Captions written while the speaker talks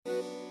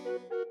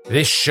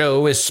This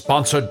show is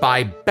sponsored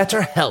by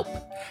BetterHelp.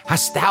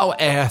 Hast thou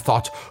e'er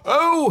thought,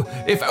 oh,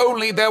 if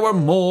only there were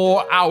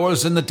more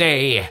hours in the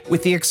day?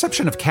 With the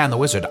exception of Can the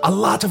Wizard, a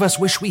lot of us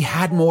wish we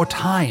had more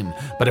time.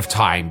 But if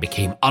time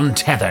became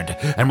untethered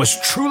and was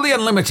truly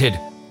unlimited,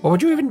 what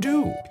would you even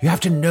do? You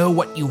have to know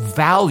what you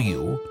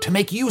value to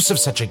make use of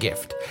such a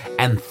gift.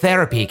 And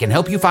therapy can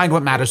help you find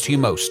what matters to you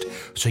most,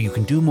 so you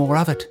can do more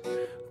of it,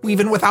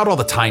 even without all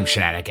the time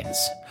shenanigans.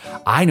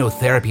 I know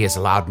therapy has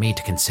allowed me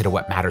to consider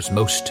what matters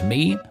most to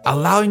me,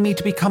 allowing me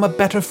to become a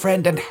better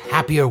friend and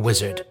happier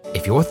wizard.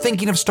 If you're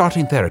thinking of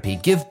starting therapy,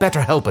 give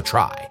BetterHelp a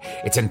try.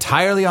 It's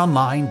entirely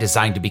online,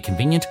 designed to be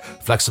convenient,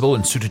 flexible,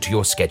 and suited to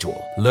your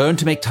schedule. Learn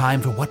to make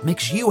time for what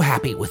makes you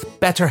happy with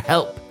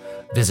BetterHelp.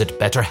 Visit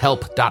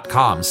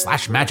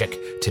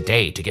betterhelp.com/magic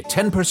today to get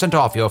 10%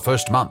 off your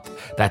first month.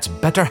 That's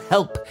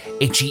BetterHelp,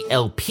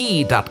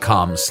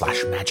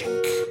 HELP.com/magic.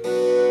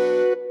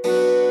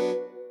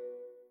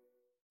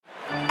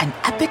 An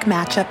epic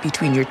matchup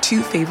between your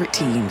two favorite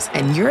teams,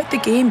 and you're at the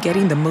game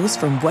getting the most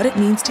from what it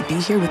means to be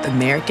here with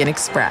American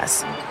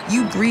Express.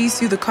 You breeze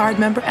through the card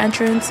member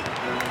entrance,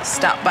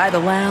 stop by the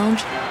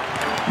lounge.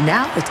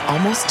 Now it's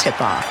almost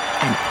tip-off,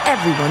 and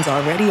everyone's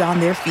already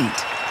on their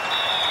feet.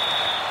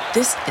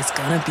 This is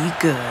gonna be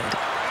good.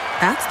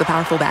 That's the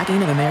powerful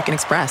backing of American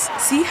Express.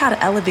 See how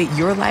to elevate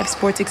your live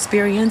sports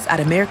experience at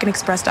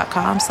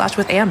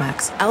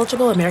americanexpress.com/withAmex.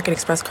 Eligible American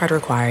Express card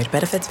required.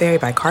 Benefits vary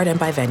by card and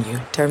by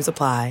venue. Terms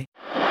apply.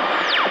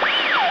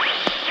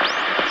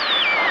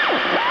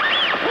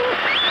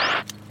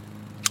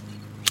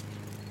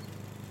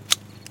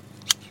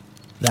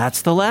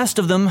 That's the last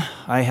of them.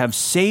 I have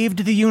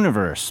saved the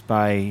universe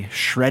by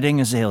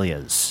shredding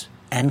azaleas.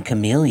 And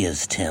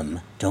camellias, Tim.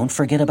 Don't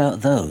forget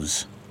about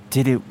those.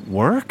 Did it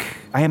work?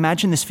 I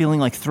imagine this feeling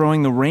like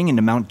throwing the ring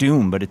into Mount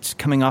Doom, but it's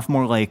coming off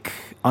more like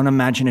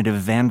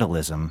unimaginative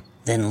vandalism.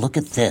 Then look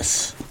at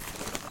this.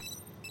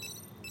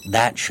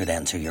 That should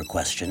answer your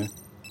question.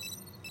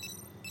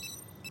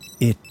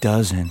 It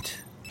doesn't.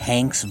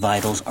 Hank's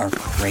vitals are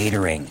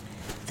cratering,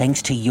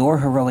 thanks to your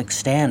heroic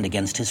stand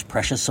against his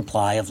precious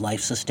supply of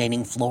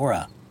life-sustaining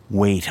flora.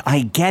 Wait,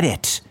 I get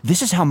it.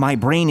 This is how my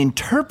brain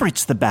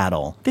interprets the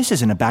battle. This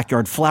isn't a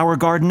backyard flower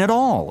garden at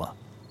all.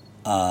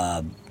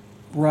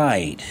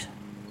 Right.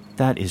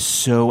 That is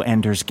so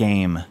Ender's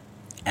Game.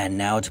 And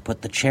now to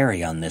put the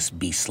cherry on this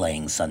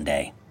bee-slaying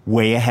Sunday.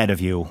 Way ahead of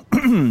you.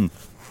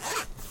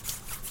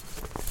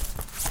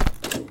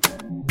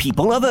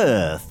 People of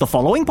Earth, the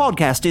following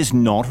podcast is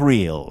not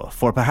real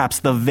for perhaps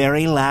the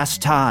very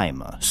last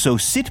time, so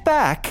sit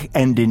back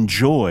and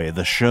enjoy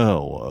the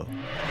show.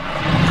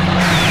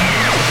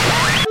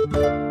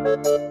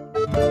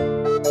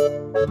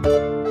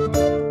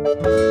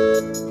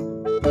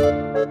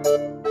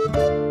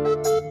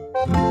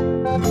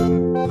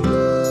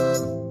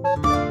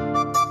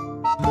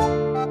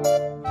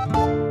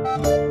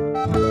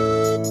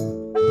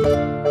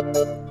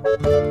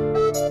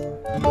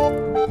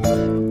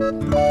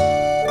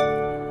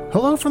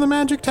 Hello from the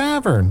Magic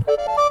Tavern,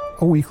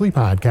 a weekly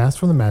podcast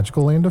from the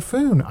magical land of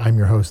Foon. I'm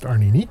your host,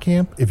 Arnie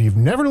Niekamp. If you've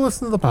never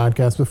listened to the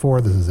podcast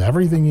before, this is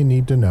everything you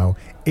need to know.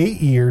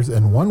 8 years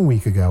and 1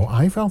 week ago,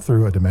 I fell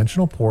through a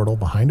dimensional portal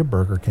behind a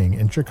Burger King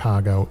in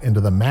Chicago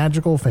into the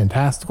magical,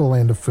 fantastical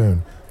land of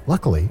Foon.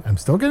 Luckily, I'm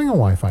still getting a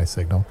Wi-Fi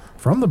signal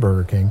from the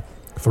Burger King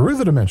through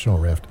the dimensional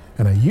rift,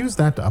 and I used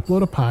that to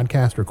upload a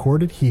podcast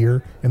recorded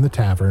here in the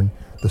Tavern,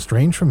 The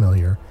Strange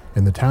Familiar,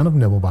 in the town of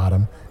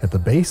Nibblebottom, at the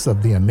base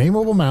of the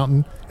unnameable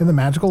mountain in the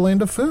magical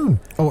land of Foon.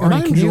 Oh,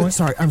 Arnie, can you...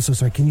 Sorry, I'm so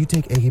sorry. Can you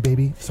take Eggy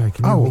Baby? Sorry,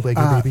 can you hold Eggy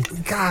Baby?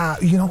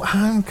 God, you know,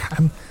 I'm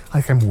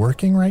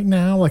working right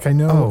now. Like, I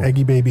know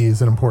Eggy Baby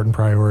is an important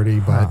priority,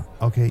 but...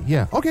 Okay,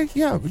 yeah. No,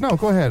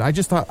 go ahead. I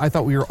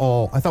thought we were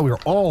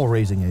all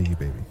raising Eggy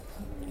Baby.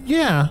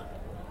 Yeah.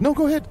 No,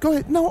 go ahead.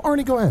 No,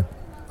 Arnie, go ahead.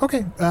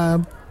 Okay,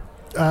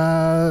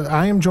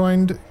 I am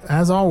joined,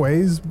 as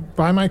always,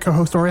 by my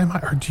co-host, or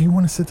do you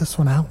want to sit this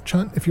one out,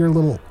 Chunt? If you're a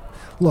little...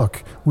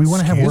 Look, we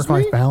want to have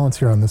work-life balance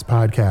here on this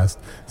podcast,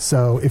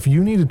 so if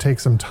you need to take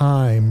some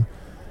time...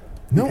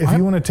 you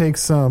want to take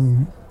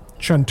some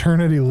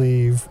chunternity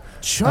leave...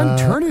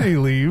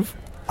 Chunternity leave?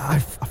 I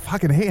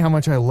fucking hate how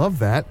much I love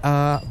that.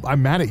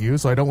 I'm mad at you,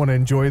 so I don't want to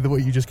enjoy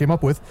what you just came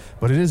up with,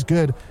 but it is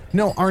good.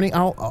 No, Arnie,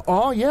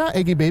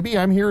 Eggy Baby,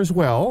 I'm here as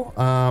well.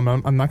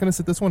 I'm not going to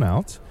sit this one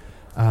out.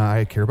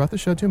 I care about the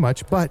show too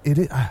much, but it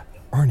is,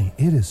 Arnie,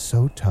 it is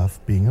so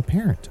tough being a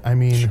parent. I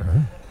mean,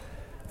 sure.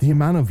 The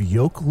amount of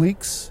yolk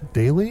leaks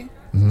daily,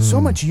 so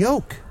much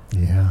yolk.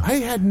 Yeah. I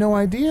had no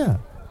idea.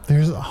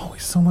 There's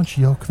always so much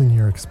yolk than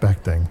you're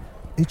expecting.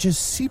 It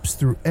just seeps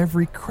through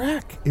every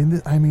crack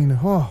in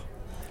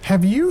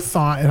Have you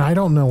thought, and I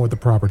don't know what the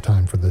proper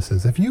time for this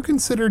is, have you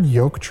considered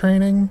yolk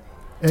training,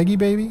 Eggy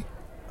Baby?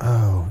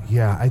 Oh,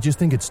 yeah. I just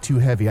think it's too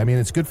heavy. I mean,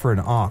 it's good for an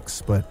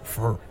ox, but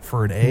for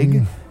an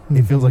egg...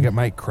 It feels like it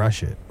might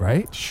crush it,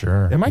 right?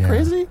 Sure. Am I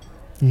crazy?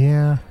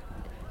 Yeah.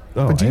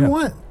 Oh, but do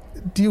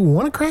you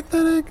want to crack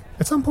that egg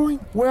at some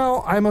point?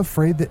 Well, I'm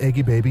afraid that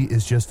Eggy Baby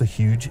is just a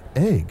huge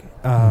egg.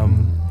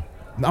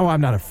 No,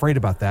 I'm not afraid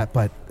about that,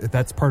 but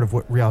that's part of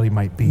what reality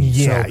might be.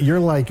 Yeah, So, you're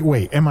like,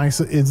 wait,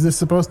 is this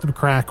supposed to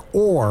crack,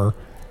 or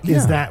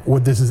is that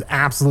what this is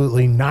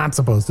absolutely not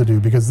supposed to do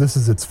because this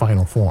is its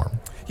final form?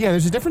 yeah,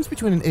 there's a difference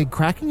between an egg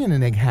cracking and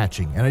an egg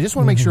hatching. And I just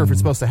want to make sure if it's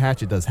supposed to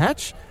hatch, it does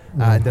hatch,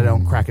 that I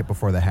don't crack it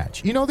before the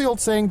hatch. You know the old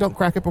saying, don't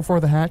crack it before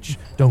the hatch?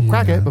 Don't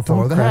crack it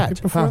before the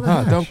hatch.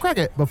 Don't crack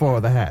it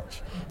before the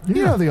hatch. Yeah.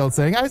 You know the old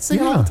saying. I sing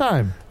it all the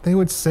time. They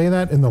would say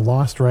that in the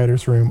Lost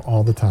Writers room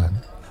all the time.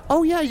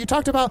 Oh, yeah, you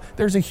talked about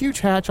there's a huge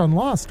hatch on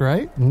Lost,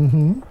 right?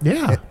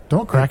 Yeah,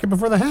 don't crack it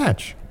before the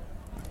hatch.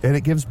 And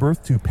it gives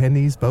birth to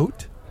Penny's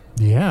boat?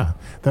 Yeah,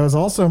 that was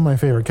also my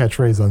favorite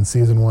catchphrase on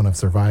season 1 of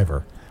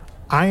Survivor.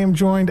 I am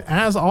joined,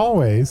 as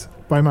always,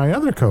 by my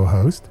other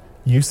co-host,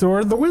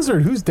 Usador the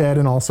Wizard, who's dead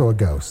and also a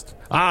ghost.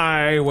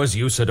 I was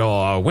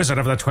Usador, wizard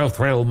of the 12th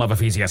realm of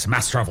Ephesius,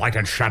 master of light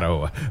and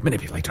shadow,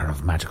 manipulator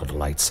of magical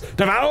delights,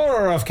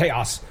 devourer of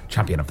chaos,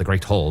 champion of the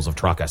great halls of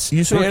Trachis.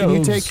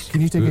 Usador,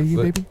 can you take Eggy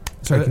Baby?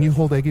 Sorry, can you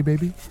hold Eggy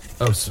Baby?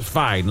 Oh,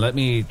 fine. Let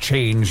me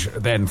change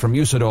then from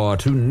Usador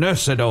to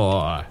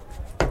Nursador.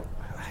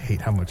 I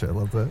hate how much I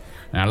love that.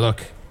 Now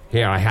look,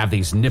 here I have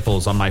these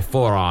nipples on my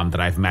forearm that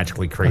I've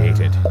magically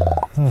created.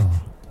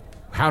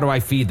 How do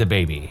I feed the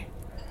baby?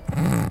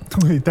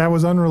 Wait, that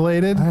was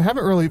unrelated? I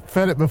haven't really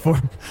fed it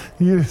before.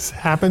 You're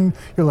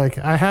like,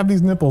 I have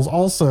these nipples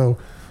also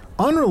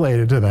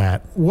unrelated to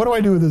that. What do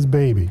I do with this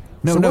baby?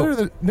 What are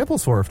the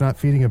nipples for if not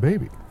feeding a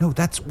baby? No,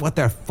 that's what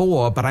they're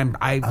for, but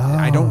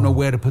I don't know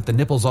where to put the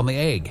nipples on the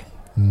egg.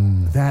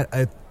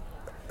 An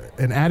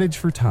adage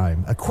for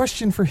time, a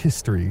question for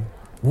history.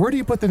 Where do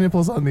you put the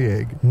nipples on the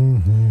egg?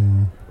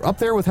 Up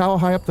there with how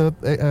high up the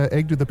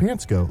egg do the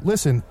pants go?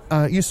 Listen,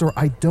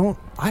 Usador,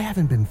 I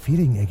haven't been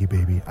feeding Eggy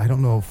Baby. I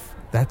don't know if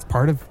that's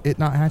part of it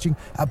not hatching.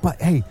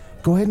 But hey,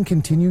 go ahead and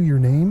continue your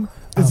name.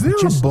 Is there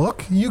a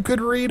book you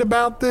could read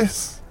about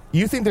this?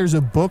 You think there's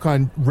a book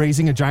on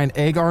raising a giant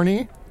egg,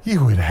 Arnie?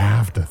 You would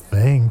have to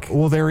think.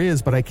 Well, there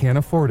is, but I can't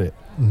afford it.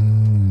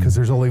 Because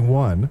there's only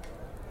one.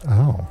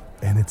 Oh.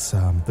 And it's,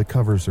 the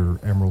covers are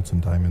emeralds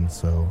and diamonds,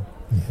 so...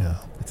 Yeah.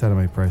 It's out of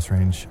my price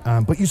range.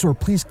 But Usador,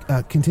 please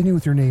continue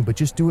with your name, but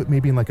just do it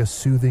maybe in like a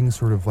soothing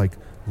sort of like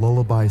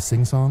lullaby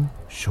sing-song.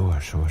 Sure.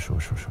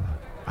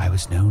 I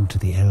was known to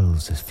the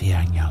elves as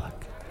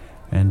Fiangyalak,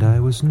 and I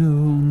was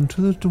known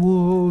to the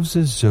dwarves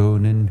as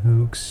Zone and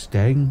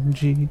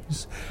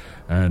Hookstanges,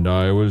 and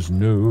I was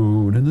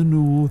known in the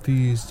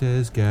northeast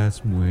as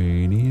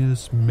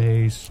Gasmuenius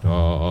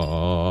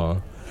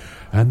Maystar.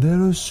 And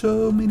there are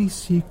so many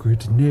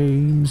secret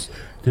names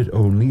that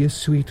only a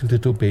sweet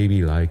little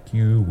baby like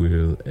you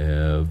will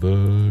ever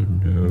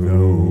know.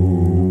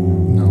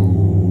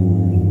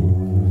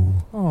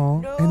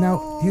 Oh, and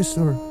now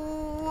Usador.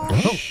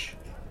 Shh.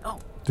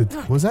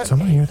 Was that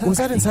somebody hear that? Was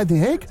that inside the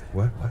egg?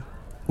 What?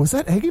 Was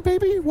that Eggy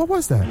Baby? What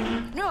was that?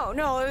 No, it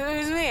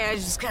was me. I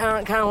just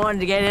kind of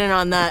wanted to get in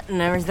on that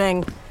and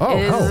everything. Oh,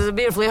 it is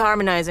beautifully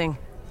harmonizing.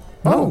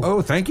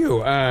 Oh, thank you.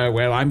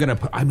 Well, I'm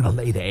gonna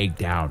lay the egg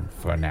down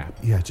for a nap.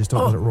 Yeah, just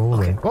don't let it roll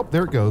away. Oh,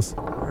 there it goes.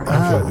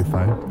 I'm sure it'll be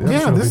fine.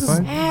 This is...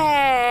 fine.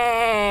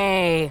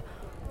 Hey,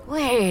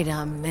 wait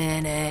a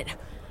minute.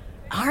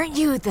 Aren't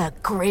you the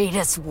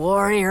greatest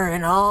warrior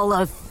in all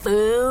of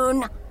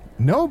Foon?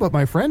 No, but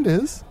my friend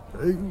is.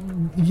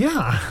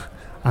 Yeah,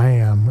 I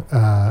am.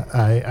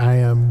 I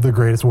am the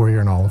greatest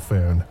warrior in all of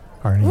Foon.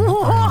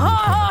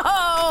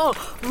 Whoa,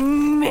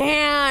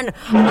 man,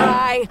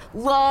 I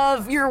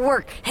love your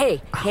work.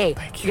 Hey,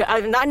 thank you.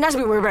 not to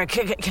be worried about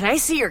it. Can I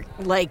see your,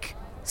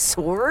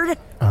 sword?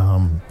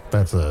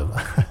 That's a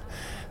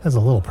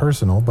little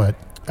personal, but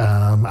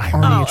I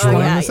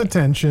need this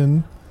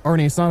attention.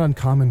 Arnie, it's not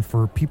uncommon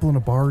for people in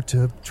a bar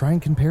to try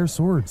and compare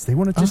swords. They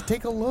want to just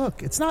take a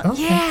look. It's not...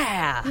 Okay.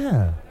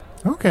 Yeah.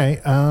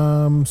 Okay,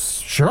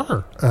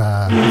 sure. It's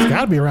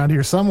got to be around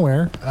here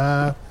somewhere.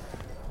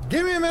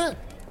 Give me a minute.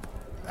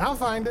 I'll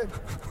find it.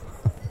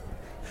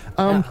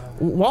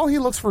 While he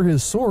looks for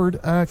his sword,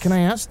 can I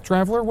ask,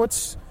 Traveler,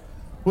 what's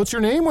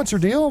your name? What's your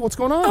deal? What's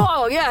going on?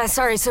 Oh, yeah,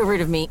 sorry, so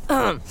rude of me.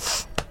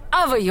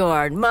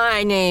 Avayord,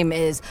 my name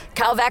is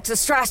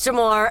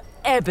Calvaxastrastamor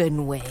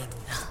Ebonwing.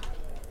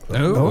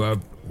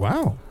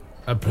 Wow.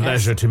 A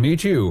pleasure to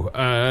meet you.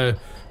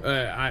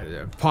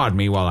 Pardon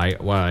me while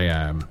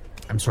I'm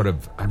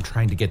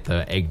trying to get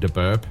the egg to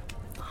burp.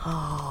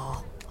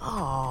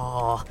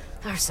 Oh,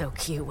 they're so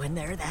cute when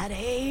they're that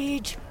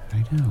age.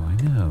 I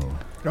know.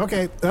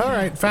 Okay, all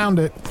right, found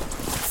it.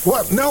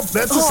 What? Nope,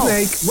 that's a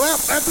snake. Well,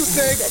 that's a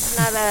snake. That's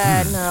not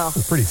no.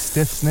 It's a pretty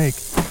stiff snake.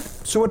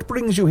 So what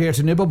brings you here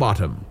to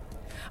Nibblebottom?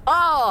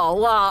 Oh,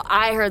 well,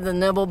 I heard the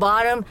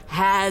Nibblebottom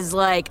has,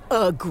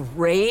 a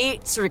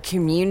great sort of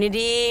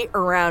community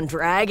around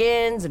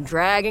dragons and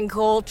dragon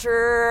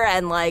culture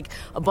and,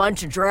 a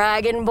bunch of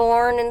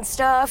dragonborn and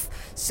stuff.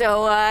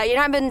 So,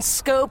 I've been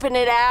scoping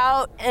it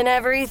out and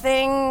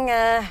everything.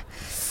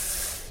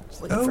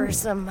 looking for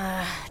some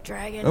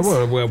dragons.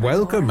 Oh, well,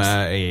 welcome.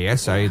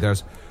 Yes,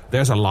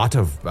 there's a lot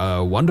of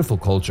wonderful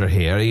culture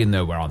here, even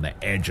though we're on the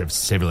edge of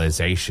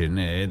civilization,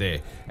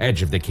 the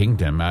edge of the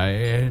kingdom.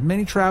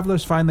 Many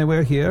travelers find their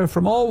way here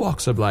from all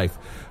walks of life.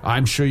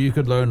 I'm sure you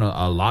could learn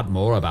a lot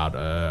more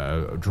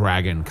about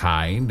dragon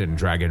kind and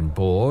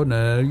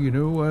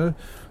dragonborn,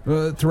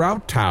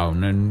 throughout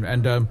town.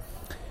 And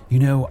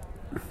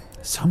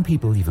some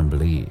people even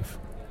believe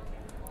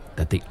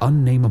that the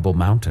unnameable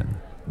mountain,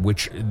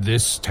 which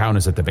this town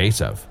is at the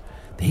base of,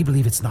 they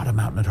believe it's not a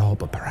mountain at all,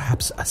 but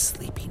perhaps a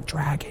sleeping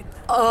dragon.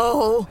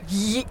 Oh,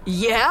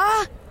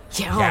 yeah?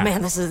 Yeah, oh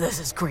man, this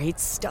is great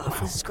stuff.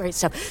 This is great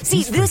stuff.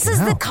 See, this is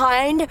the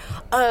kind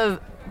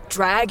of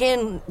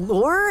dragon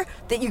lore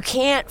that you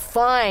can't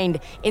find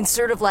in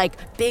sort of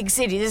like big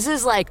cities. This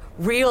is like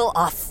real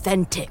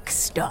authentic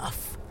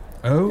stuff.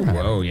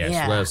 Oh, yes.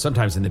 Yeah. Well,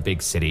 sometimes in the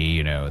big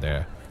city,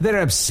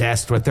 they're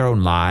obsessed with their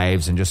own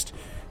lives and just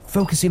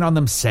focusing on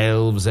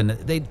themselves, and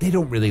they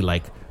don't really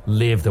like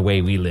live the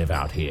way we live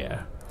out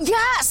here.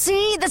 Yeah,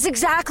 see, that's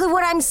exactly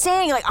what I'm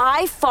saying. Like,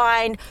 I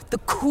find the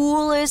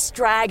coolest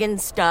dragon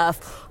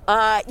stuff,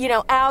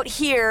 out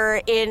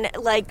here in,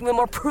 like, the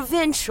more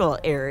provincial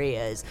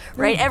areas,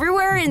 right?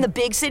 Everywhere in the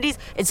big cities,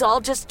 it's all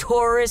just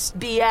tourist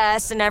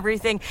BS and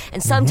everything.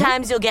 And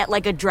sometimes you'll get,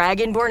 like, a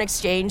dragonborn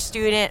exchange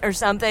student or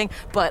something.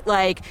 But,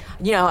 like,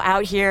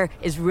 out here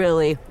is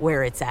really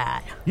where it's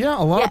at. Yeah,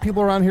 a lot of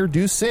people around here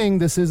do sing,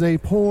 "This is a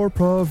poor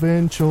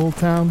provincial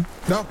town."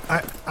 No,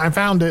 I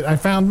found it. I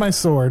found my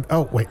sword.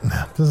 Oh, wait,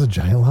 no, this is a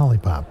giant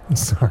lollipop. I'm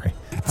sorry.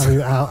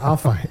 I'll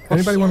find.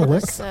 Anybody want to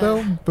lick,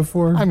 though,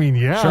 before? I mean,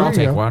 yeah. Sure, I'll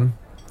take one.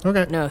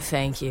 Okay. No,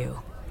 thank you.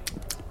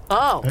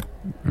 Oh.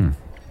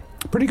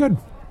 Pretty good.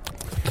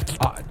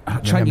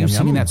 China,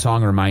 singing that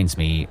song reminds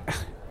me,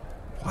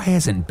 why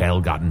hasn't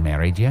Belle gotten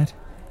married yet?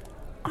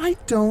 I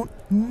don't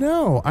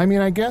know. I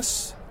mean, I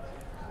guess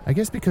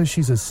because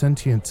she's a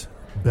sentient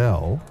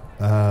belle.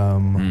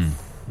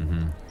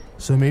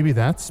 So maybe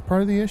that's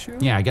part of the issue?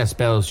 Yeah, I guess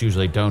bells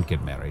usually don't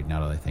get married,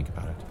 now that I think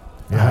about it.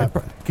 Yeah,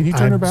 can you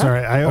turn her back?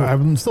 Sorry,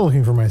 I'm still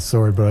looking for my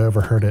sword, but I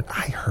overheard it.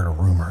 I heard a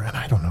rumor, and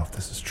I don't know if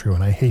this is true,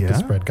 and I hate to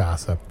spread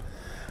gossip.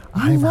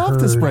 I love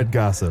to spread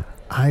gossip.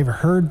 I've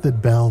heard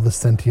that Belle, the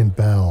sentient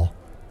Belle,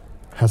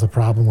 has a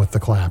problem with the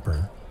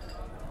clapper.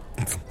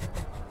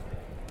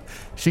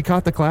 She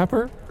caught the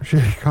clapper?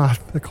 She caught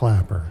the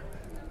clapper.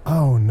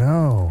 Oh,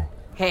 no.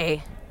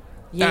 Hey.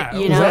 Is that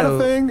a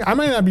thing? I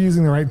might not be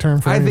using the right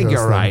term for I any think of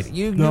those you're right. things.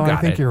 You No, got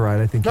I think it. you're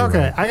right. I think you're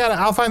right. Okay,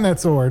 I'll find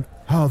that sword.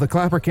 Oh, the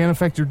clapper can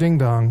affect your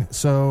ding-dong.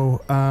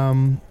 So,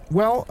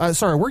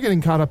 sorry, we're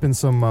getting caught up in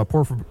some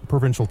poor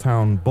provincial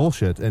town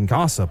bullshit and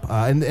gossip.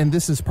 And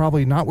this is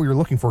probably not what you're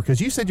looking for,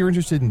 because you said you're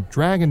interested in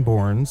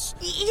dragonborns.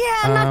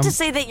 Yeah, not to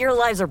say that your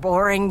lives are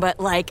boring, but,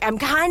 like, I'm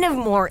kind of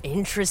more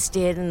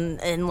interested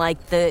in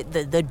like,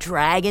 the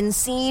dragon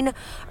scene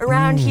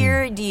around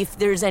here. If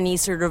there's any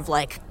sort of,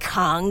 like,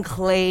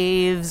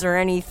 conclaves or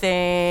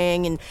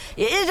anything. And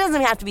it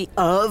doesn't have to be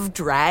of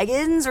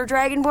dragons or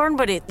dragonborn,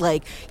 but it,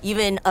 like,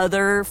 even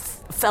other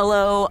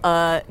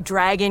fellow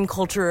dragon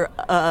culture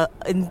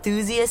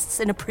enthusiasts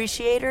and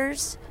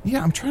appreciators.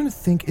 Yeah, I'm trying to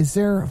think. Is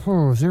there a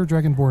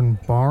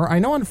Dragonborn bar? I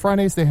know on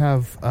Fridays they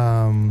have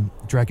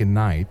Dragon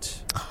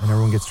Night, and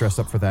everyone gets dressed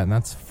up for that, and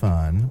that's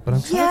fun. But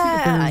I'm trying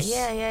to think if there's...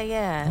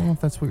 I don't know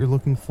if that's what you're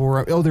looking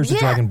for. Oh, there's a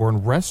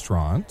Dragonborn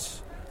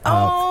restaurant.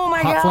 Oh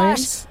my Hot gosh.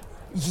 Flames?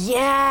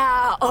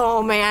 Yeah.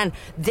 Oh man,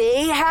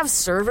 they have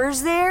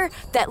servers there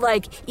that,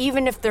 like,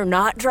 even if they're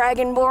not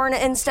dragonborn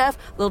and stuff,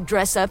 they'll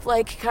dress up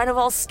like kind of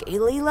all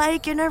scaly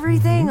like and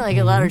everything, like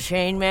a lot of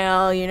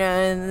chainmail,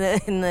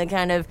 in the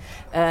kind of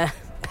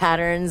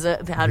patterns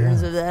of that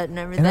and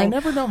everything. And I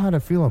never know how to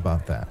feel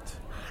about that.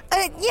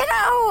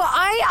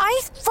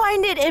 I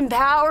find it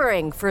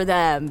empowering for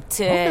them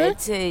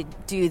to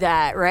do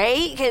that,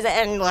 right?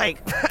 Certainly.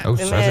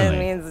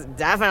 means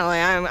definitely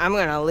I'm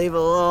gonna leave a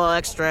little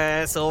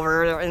extra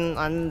silver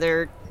on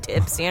their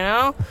tips,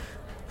 Yeah.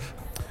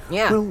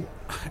 Well,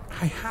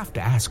 I have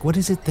to ask, what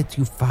is it that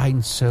you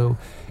find so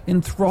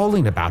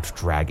enthralling about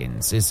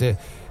dragons? Is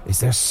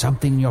there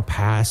something in your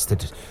past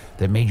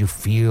that made you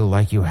feel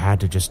like you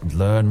had to just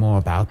learn more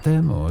about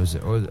them, or is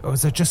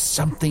there just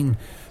something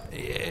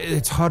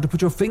it's hard to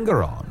put your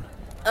finger on?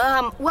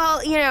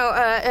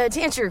 To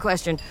answer your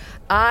question,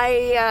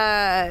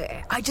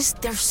 I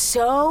just, they're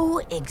so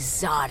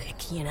exotic,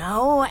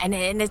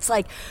 and it's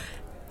like,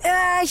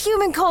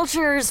 human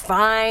culture is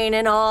fine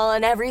and all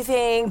and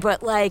everything,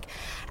 but like,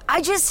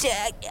 I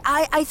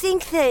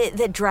think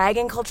that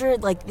dragon culture,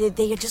 like,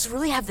 they just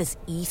really have this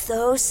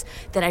ethos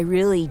that I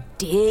really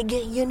dig,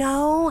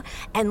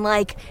 and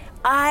like,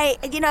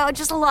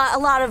 just a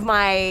lot of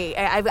my,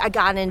 I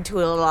got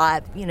into it a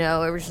lot,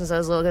 ever since I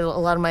was little. A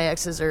lot of my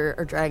exes are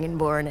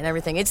dragonborn and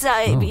everything. It's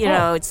not,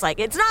 it's like,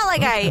 it's not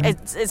like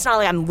it's not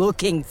like I'm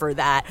looking for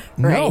that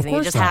or anything.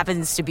 It just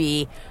happens to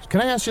be.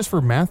 Can I ask, just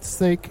for math's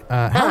sake,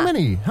 how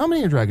many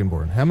are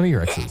dragonborn? How many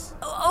are exes?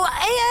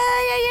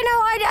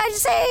 I'd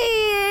say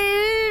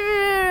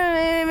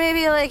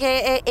maybe like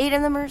 8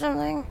 of them or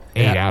something.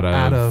 8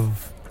 out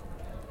of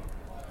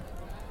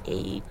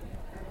 8.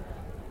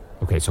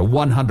 Okay, so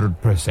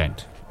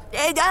 100%.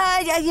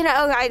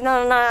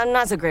 I'm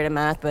not so great at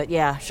math, but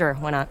yeah, sure,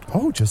 why not?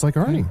 Oh, just like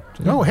Arnie.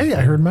 Oh, hey,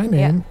 I heard my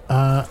name.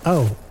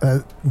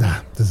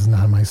 This is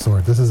not my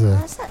sword. This is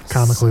a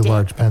comically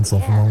large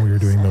pencil from when we were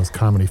doing those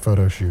comedy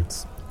photo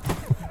shoots.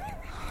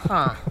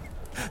 Huh.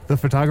 The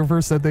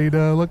photographer said they'd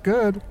look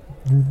good.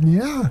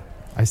 Yeah.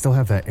 I still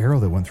have that arrow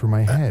that went through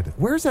my head.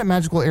 Where's that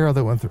magical arrow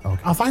that went through?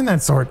 Okay. I'll find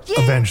that sword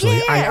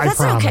eventually. I that's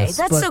promise. okay.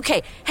 That's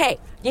okay. Hey,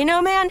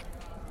 man,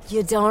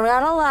 you don't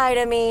gotta lie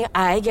to me.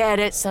 I get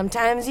it.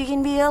 Sometimes you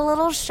can be a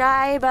little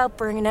shy about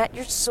bringing out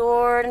your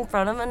sword in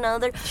front of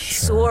another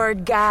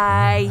sword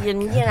guy,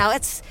 and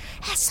it's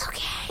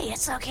okay.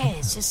 It's okay.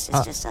 It's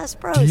just us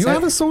bros. Do you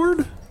have a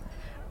sword?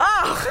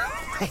 Oh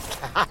my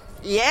god!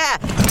 Yeah.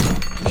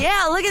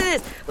 Look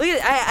at this.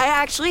 I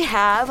actually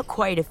have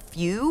quite a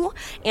few,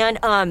 and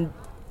I've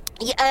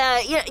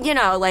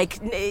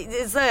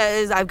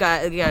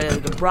got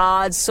a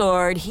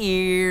broadsword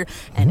here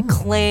and a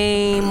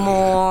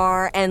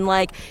claymore, and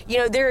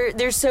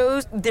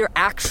they're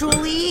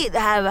actually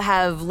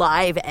have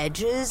live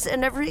edges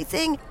and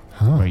everything.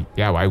 Wait,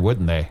 yeah, why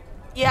wouldn't they?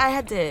 Yeah, I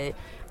had to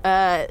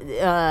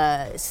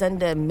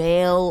send a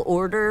mail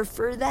order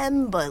for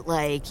them, but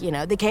they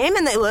came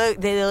and they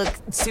look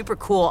super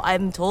cool.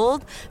 I'm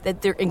told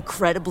that they're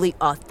incredibly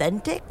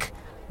authentic.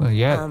 Well,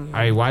 yeah.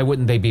 Why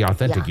wouldn't they be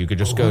authentic? Yeah. You could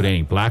just go to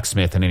any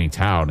blacksmith in any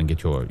town and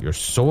get your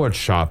sword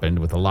sharpened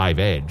with a live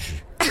edge.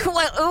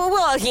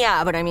 well,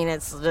 yeah, but I mean,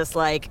 it's just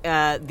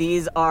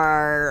these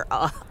are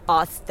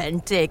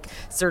authentic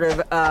sort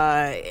of,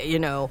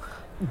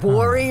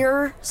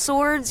 warrior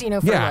swords,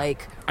 for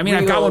I mean,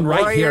 I've got one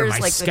right here, my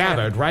like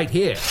scabbard right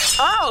here.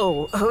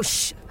 Oh,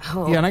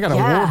 yeah, and I got a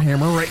war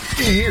hammer right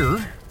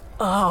here.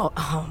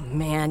 Oh,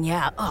 man,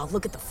 yeah. Oh,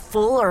 look at the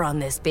fuller on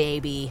this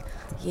baby.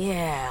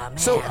 Yeah, man.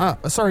 So,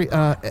 sorry,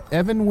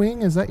 Evan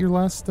Wing, is that your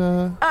last?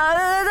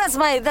 That's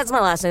my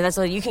last name. That's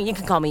what you can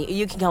call me.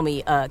 You can call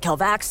me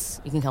Kelvax.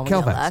 You can call me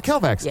Kelvax.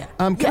 Kelvax. Yeah.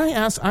 Can I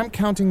ask? I'm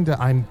counting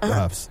I'm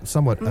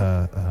somewhat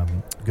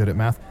good at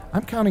math.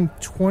 I'm counting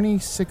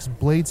 26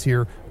 blades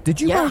here. Did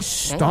you guys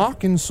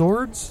stock in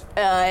swords?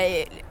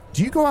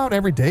 Do you go out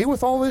every day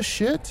with all this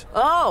shit?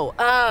 Oh,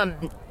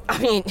 I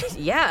mean,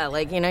 yeah,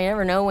 you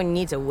never know when you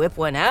need to whip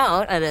one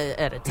out at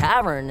a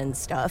tavern and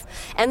stuff.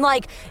 And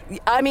I'd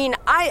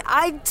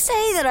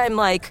say that I'm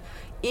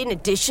in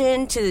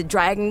addition to the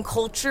dragon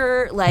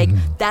culture,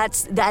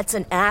 that's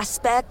an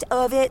aspect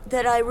of it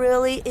that I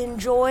really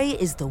enjoy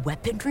is the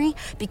weaponry,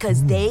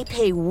 because they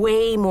pay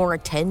way more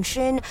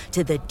attention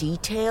to the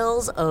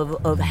details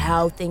of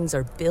how things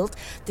are built.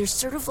 There's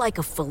sort of a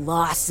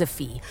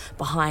philosophy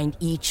behind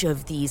each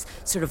of these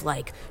sort of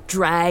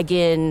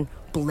dragon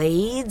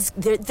blades.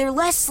 They're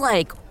less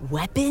like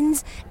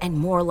weapons and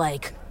more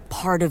like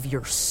part of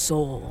your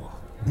soul.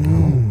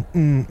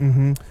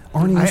 Arnie,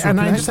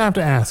 I just have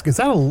to ask: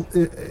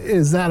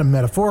 is that a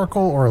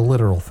metaphorical or a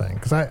literal thing?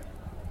 Because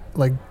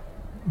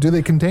do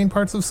they contain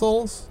parts of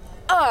souls?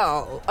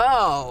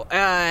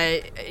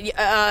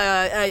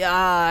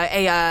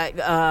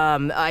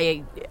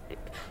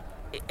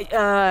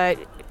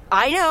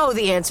 I know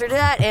the answer to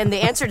that, and the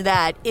answer to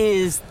that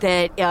is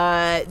that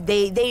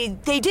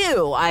they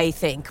do, I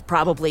think,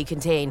 probably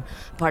contain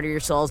part of your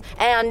souls.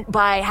 And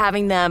by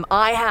having them,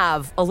 I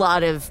have a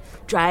lot of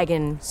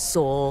dragon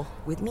soul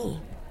with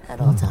me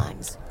at all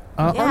times.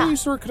 Arnie,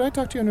 sir, could I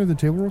talk to you under the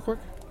table real quick?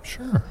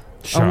 Sure.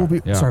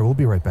 Sorry, we'll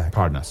be right back.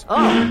 Pardon us.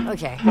 Oh,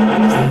 okay.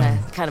 I'm just gonna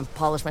kind of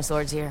polish my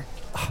swords here.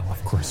 Oh,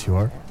 of course you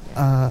are.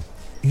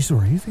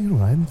 Isor, are you thinking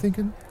what I'm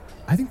thinking?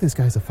 I think this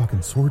guy's a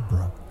fucking sword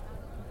bro.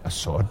 A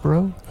sword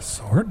bro? A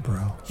sword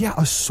bro? Yeah,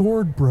 a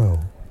sword bro.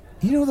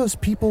 You know those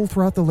people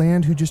throughout the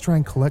land who just try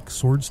and collect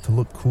swords to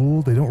look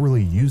cool? They don't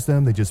really use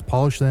them. They just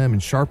polish them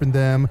and sharpen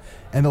them.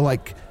 And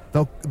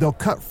they'll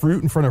cut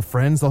fruit in front of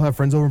friends. They'll have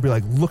friends over and be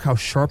like, look how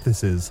sharp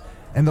this is.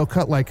 And they'll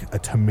cut a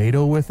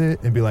tomato with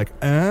it and be like,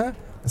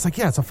 It's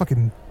yeah, it's a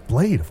fucking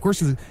blade. Of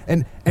course.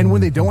 And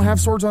when they don't have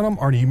swords on them,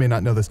 Arnie, you may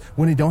not know this.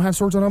 When they don't have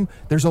swords on them,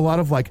 there's a lot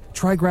of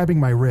try grabbing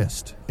my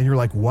wrist. And you're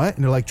like, what?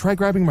 And they're like, try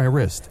grabbing my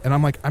wrist. And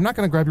I'm like, I'm not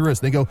going to grab your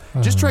wrist. And they go,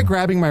 just try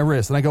grabbing my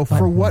wrist. And I go,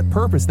 for what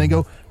purpose? And they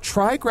go,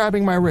 try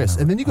grabbing my wrist.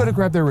 And then you go to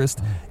grab their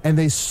wrist and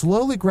they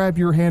slowly grab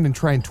your hand and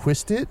try and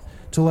twist it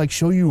to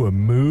show you a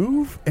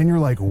move. And you're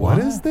like, what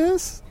is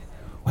this?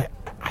 Wait,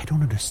 I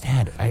don't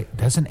understand.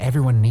 Doesn't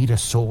everyone need a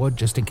sword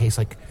just in case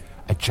a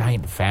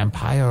giant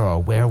vampire or a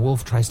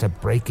werewolf tries to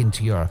break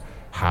into your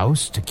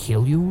house to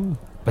kill you?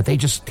 But they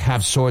just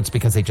have swords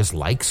because they just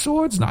like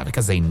swords, not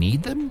because they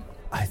need them?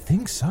 I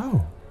think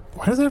so.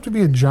 Why does it have to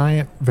be a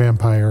giant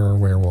vampire or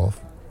werewolf?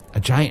 A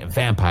giant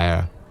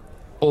vampire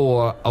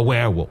or a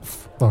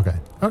werewolf. Okay.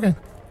 I don't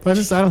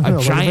know.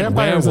 A giant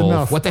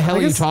werewolf? What the hell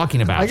are you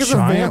talking about? I guess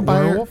giant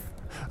werewolf?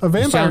 A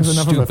vampire is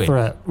enough of a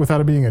threat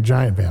without it being a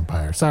giant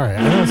vampire. Sorry,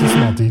 I know it's a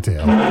small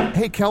detail.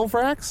 Hey,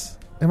 Kelvrax?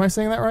 Am I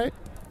saying that right?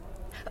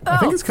 I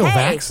think it's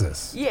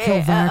Kilvaxis. Yeah,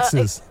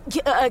 Kilvaxis.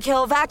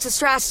 Kilvaxis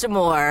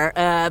Strastamore,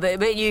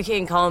 but you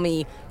can call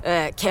me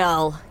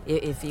Kel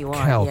if you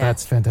want. Kel, yeah.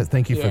 that's fantastic.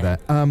 Thank you for that.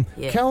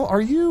 Yeah. Kel,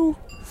 are you?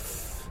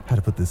 How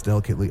to put this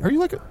delicately? Are you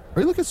like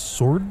a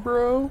sword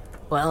bro?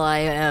 Well, I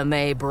am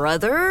a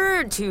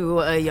brother to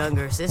a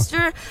younger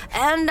sister,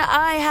 and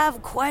I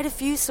have quite a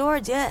few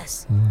swords,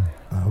 yes.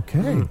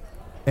 Okay.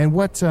 And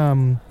what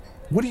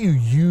do you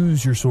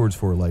use your swords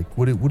for? Like,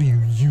 what do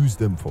you use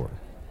them for?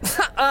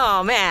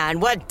 Oh, man,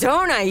 what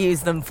don't I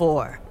use them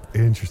for?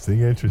 Interesting.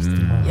 Yeah.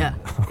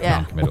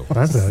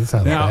 That sounds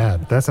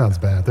bad. That sounds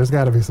bad. There's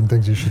got to be some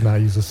things you should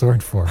not use a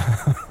sword for.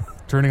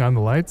 Turning on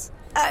the lights?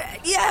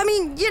 Yeah, I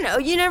mean, you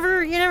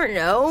never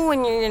know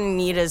when you're gonna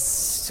need a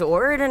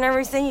sword and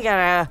everything. You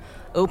gotta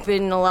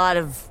open a lot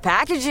of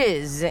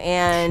packages,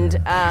 and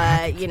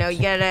you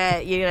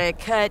gotta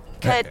cut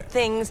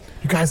things.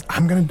 You guys,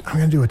 I'm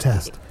gonna do a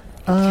test.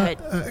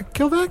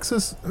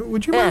 Kilvaxis,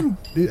 would you mind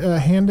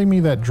handing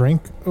me that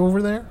drink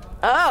over there?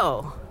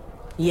 Oh,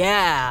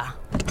 yeah.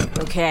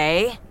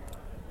 Okay.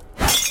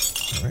 All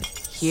right.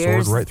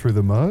 Sword right through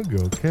the mug.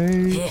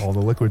 Okay. All the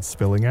liquid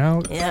spilling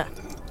out. Yeah.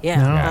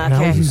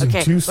 Now he's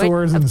using two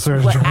swords and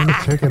sort of trying to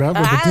pick it up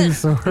with the two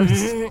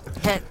swords.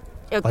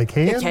 Like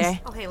hands? Okay,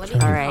 let me.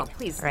 All right.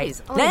 Please.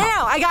 No,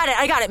 I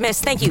got it,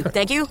 miss. Thank you,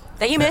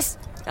 miss.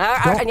 Don't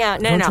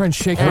try and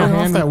shake her Turn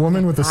hand. off that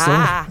woman with the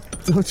sword.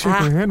 Don't shake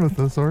her hand with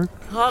the sword.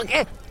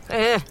 Okay.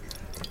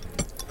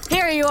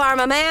 Here you are,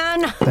 my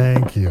man.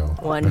 Thank you.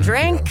 One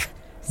drink.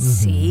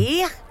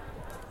 See?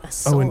 A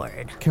sword.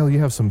 And Kel, you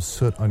have some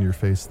soot on your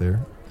face there.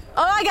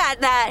 Oh, I got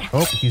that.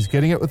 Oh, he's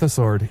getting it with a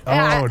sword. Oh,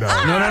 no.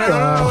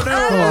 No,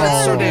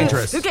 that's so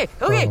dangerous. Okay.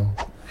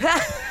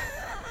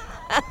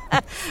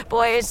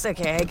 Boy, it's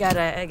okay. I got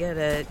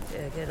a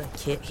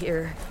kit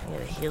here. I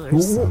got a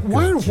healer's.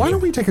 Why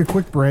don't we take a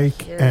quick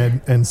break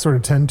and sort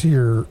of tend to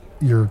your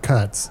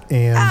cuts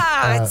and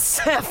it's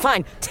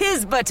fine.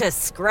 'Tis but a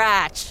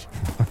scratch.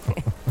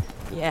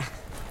 Yeah.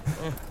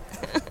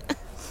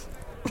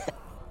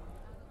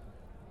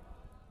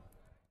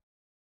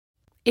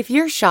 If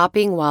you're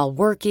shopping while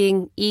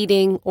working,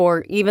 eating,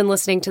 or even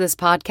listening to this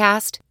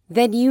podcast,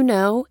 then you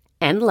know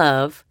and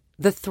love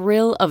the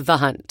thrill of the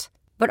hunt.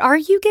 But are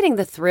you getting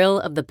the thrill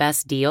of the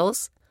best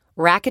deals?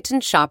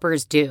 Rakuten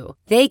shoppers do.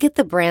 They get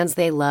the brands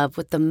they love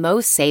with the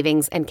most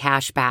savings and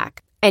cash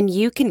back. And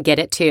you can get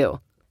it too.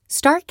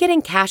 Start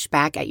getting cash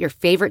back at your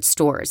favorite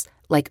stores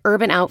like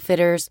Urban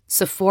Outfitters,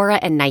 Sephora,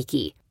 and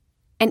Nike.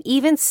 And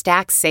even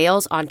stack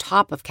sales on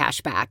top of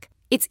cash back.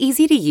 It's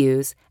easy to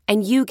use,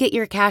 and you get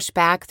your cash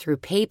back through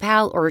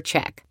PayPal or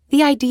check.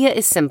 The idea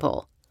is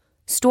simple.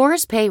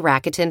 Stores pay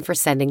Rakuten for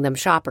sending them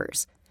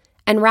shoppers,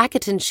 and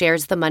Rakuten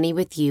shares the money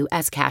with you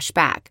as cash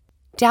back.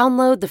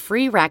 Download the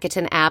free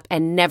Rakuten app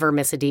and never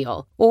miss a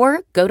deal.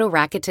 Or go to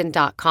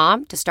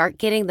Rakuten.com to start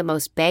getting the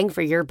most bang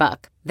for your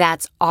buck.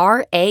 That's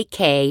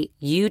RAKUTEN.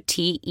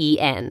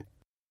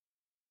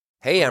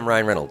 Hey, I'm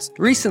Ryan Reynolds.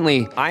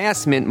 Recently, I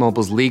asked Mint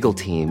Mobile's legal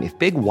team if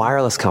big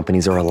wireless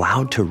companies are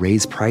allowed to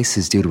raise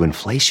prices due to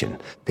inflation.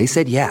 They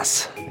said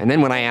yes. And then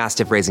when I asked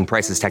if raising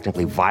prices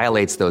technically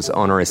violates those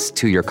onerous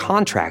two-year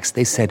contracts,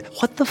 they said,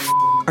 "What the f***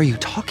 are you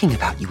talking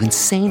about, you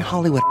insane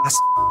Hollywood ass?"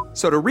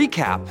 So to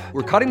recap,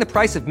 we're cutting the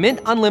price of Mint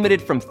Unlimited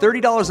from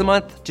 $30 a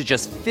month to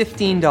just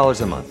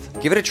 $15 a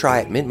month. Give it a try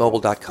at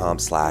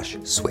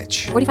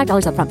mintmobile.com/switch.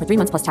 $45 up front for 3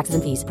 months plus taxes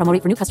and fees. Promo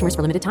rate for new customers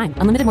for limited time.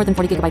 Unlimited more than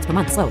 40 gigabytes per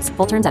month. Slows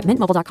full terms at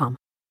mintmobile.com.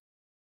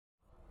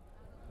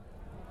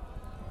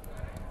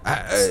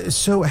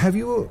 So have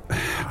you,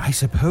 I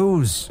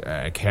suppose,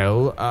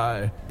 Kel,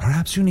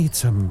 perhaps you need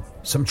some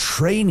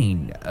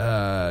training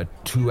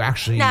to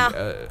actually... Nah.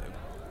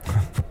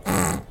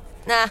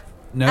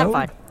 No? I'm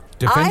fine.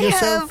 Defend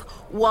yourself? Have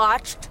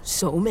watched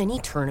so many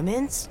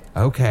tournaments.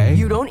 Okay.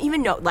 You don't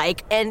even know, I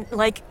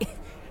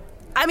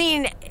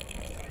mean,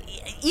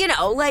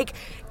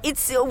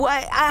 it's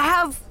I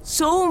have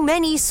so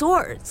many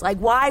swords. Like,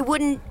 why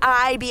wouldn't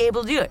I be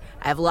able to do it?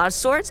 I have a lot of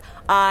swords.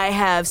 I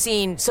have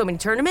seen so many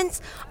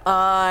tournaments.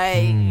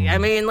 I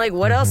mean,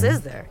 what else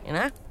is there, you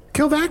know?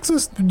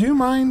 Kilvaxis, do you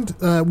mind,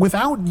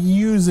 without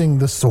using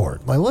the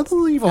sword, let's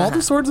leave all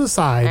the swords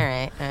aside. All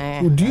right.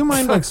 Do you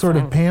mind, sort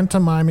of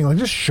pantomiming,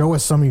 just show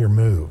us some of your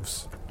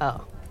moves?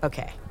 Oh,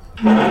 okay.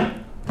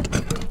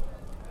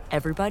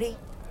 Everybody,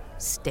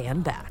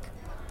 stand back.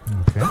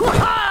 Okay.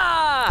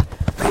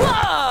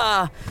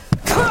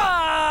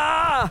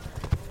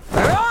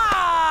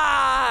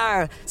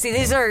 See,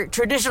 these are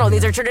traditional.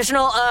 These are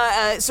traditional,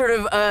 sort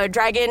of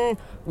dragon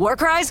war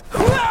cries.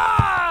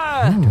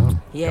 Yeah.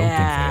 Don't think they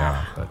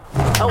are, but...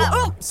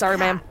 Oh, sorry,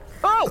 ma'am.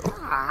 Oh,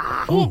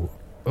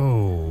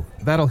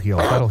 that'll heal.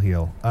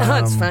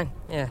 That's fine.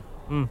 Yeah.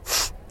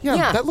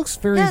 Yeah, that looks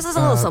very... Yes, it's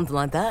a little something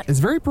like that. It's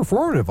very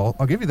performative.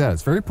 I'll give you that.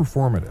 It's very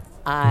performative.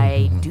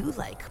 I do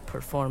like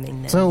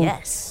performing them, So-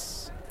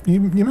 yes. You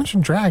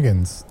mentioned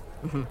dragons.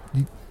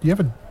 You have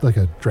a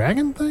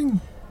dragon thing?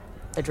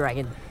 a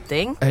dragon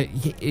thing?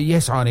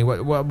 Yes, Arnie.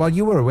 While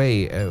you were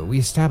away, we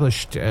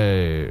established,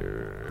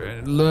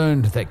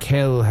 learned that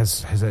Kel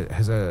has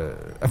a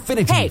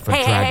affinity for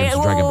dragons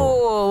and dragonborn.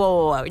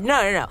 Whoa.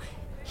 No.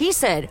 He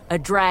said a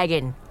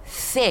dragon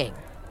thing.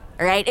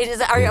 All right?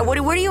 What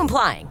are you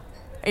implying?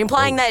 Are you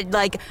implying that,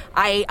 like,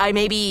 I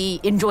maybe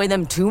enjoy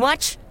them too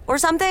much or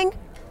something?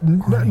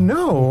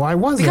 No, I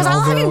wasn't. Because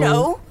I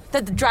know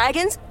that the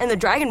dragons and the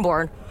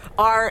dragonborn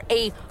are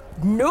a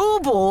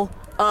noble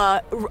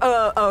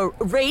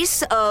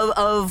race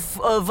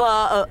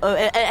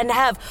and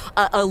have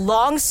a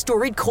long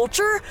storied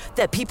culture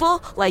that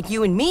people like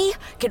you and me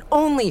can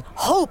only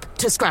hope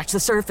to scratch the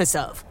surface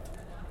of.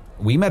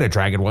 We met a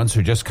dragon once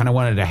who just kind of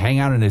wanted to hang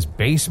out in his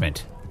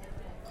basement.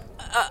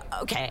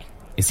 Okay.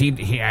 Is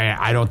he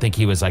I don't think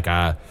he was like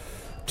a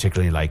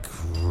particularly like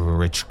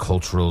rich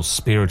cultural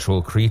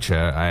spiritual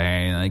creature.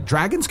 Like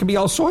dragons can be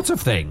all sorts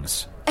of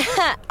things.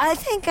 I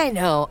think I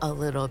know a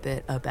little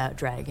bit about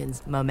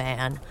dragons, my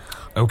man.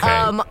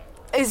 Okay.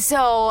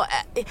 So,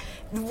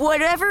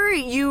 whatever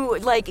you,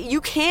 like,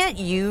 you can't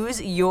use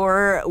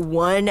your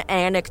one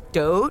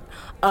anecdote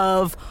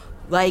of,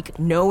 like,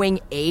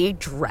 knowing a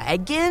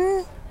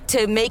dragon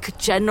to make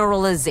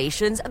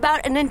generalizations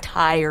about an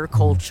entire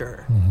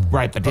culture.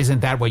 Right, but isn't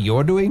that what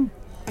you're doing?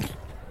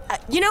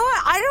 You know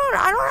what? I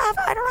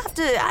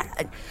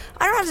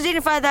don't have to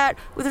dignify that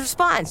with a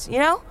response, you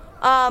know?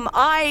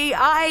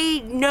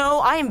 I know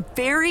I am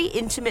very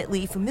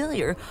intimately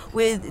familiar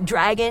with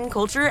dragon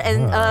culture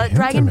and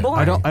dragonborn.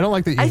 I don't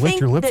like that you licked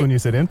your lips when you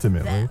said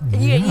intimately.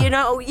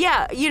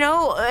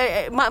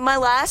 My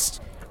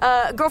last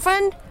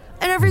girlfriend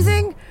and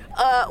everything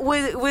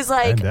was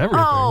like,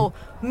 oh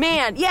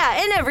man,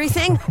 yeah, and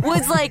everything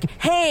was like,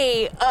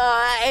 hey,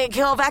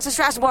 Kilvaxus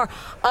Strassenbar,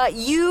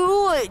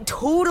 you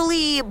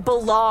totally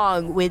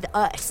belong with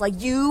us.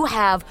 Like, you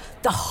have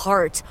the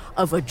heart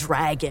of a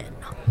dragon.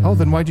 Oh,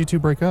 then why'd you two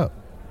break up?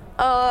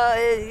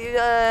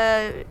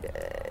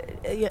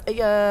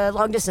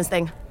 Long distance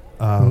thing.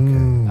 Okay.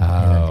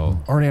 Oh.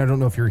 Arnie, I don't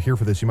know if you're here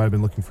for this. You might have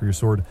been looking for your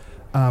sword.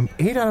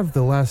 8 out of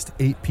the last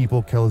 8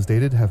 people Kel has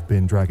dated have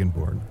been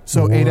dragonborn.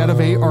 So Whoa. 8 out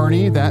of 8,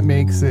 Arnie, that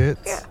makes it...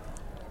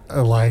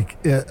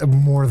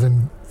 more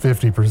than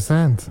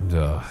 50%.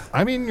 Ugh.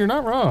 I mean, you're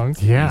not wrong.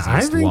 Yeah,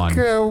 I think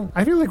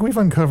I feel like we've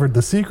uncovered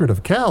the secret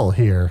of Kel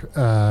here.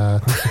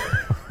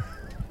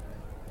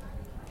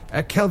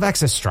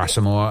 Kilvaxus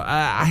Strassenbar,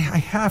 I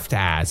have to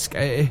ask.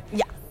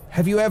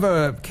 Have you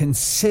ever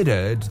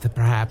considered that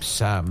perhaps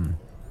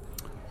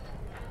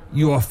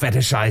you're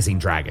fetishizing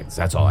dragons?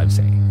 That's all I'm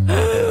saying.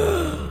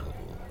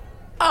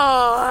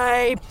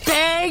 I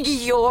beg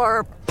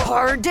your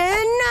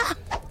pardon?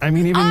 I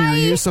mean, even your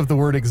use of the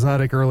word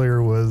exotic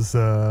earlier was,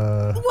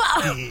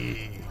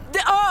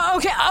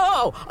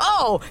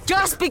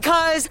 just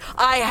because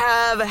I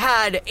have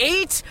had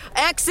 8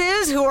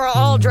 exes who are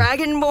all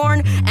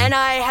dragonborn, and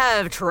I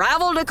have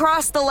traveled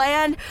across the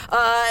land,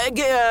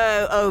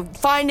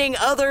 finding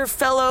other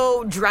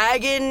fellow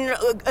dragon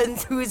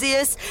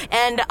enthusiasts,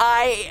 and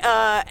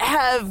I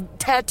have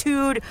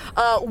tattooed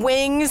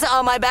wings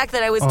on my back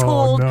that I was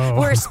told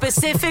were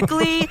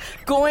specifically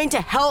going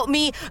to help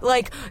me,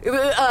 like,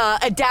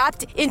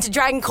 adapt into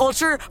dragon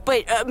culture,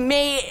 but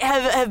may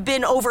have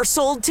been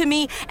oversold to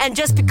me, and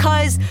just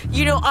because,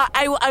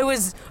 I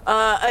was,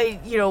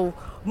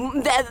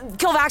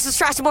 Kilvaxus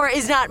Strassenbar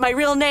is not my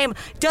real name,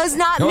 does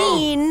not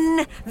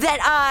mean that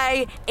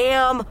I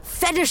am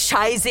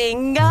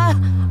fetishizing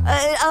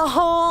a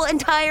whole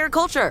entire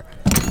culture.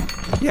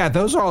 Yeah,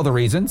 those are all the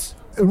reasons.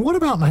 And what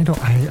about,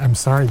 I'm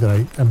sorry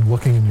that I'm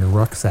looking in your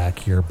rucksack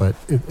here, but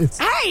it's...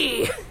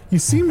 Hey! You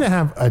seem to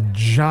have a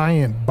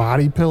giant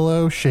body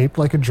pillow shaped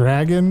like a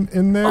dragon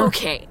in there.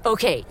 Okay.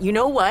 You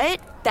know what?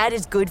 That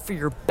is good for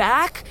your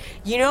back.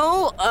 Yeah,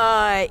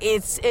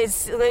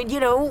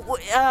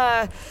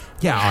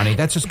 Arnie,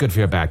 that's just good for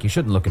your back. You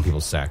shouldn't look at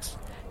people's sex.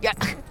 Yeah.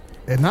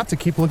 And not to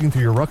keep looking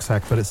through your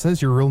rucksack, but it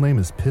says your real name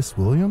is Piss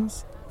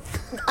Williams?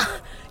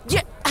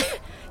 Yeah.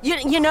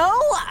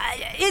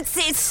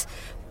 It's...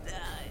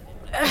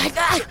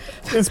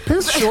 Is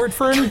piss short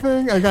for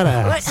anything? I gotta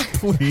ask.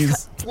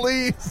 Please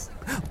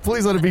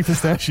let it be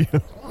pistachio.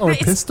 Or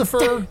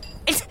Pistifer?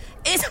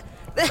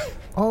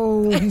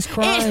 Oh, he's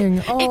crying.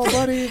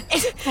 Buddy.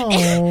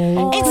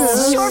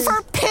 It's short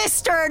for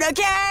pistard,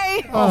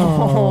 okay?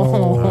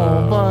 Oh,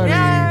 buddy.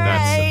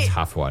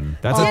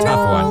 That's a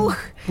tough one.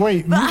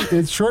 Wait,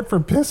 it's short for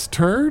piss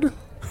turd?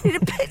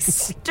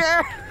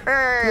 Pistard.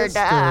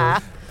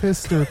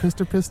 Pister.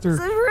 It's a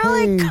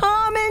really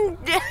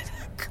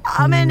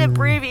common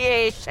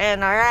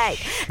abbreviation, all right?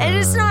 And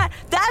it's not,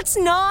 that's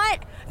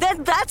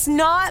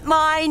not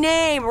my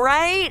name,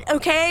 right?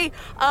 Okay?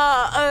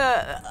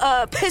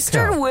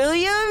 Pister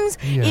Williams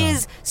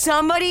is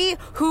somebody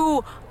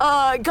who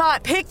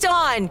got picked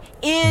on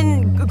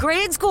in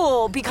grade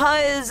school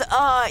because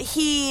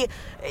he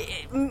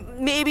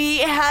maybe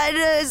had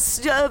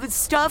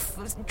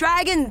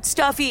dragon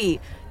stuffy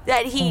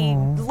that he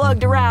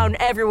lugged around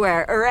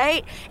everywhere, all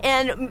right?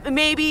 And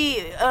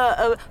maybe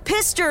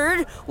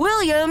Pistard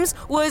Williams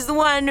was the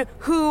one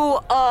who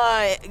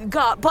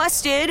got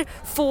busted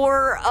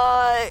for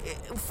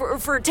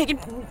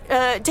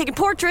taking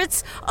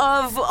portraits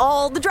of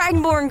all the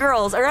Dragonborn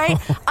girls, all right?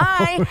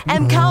 I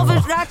am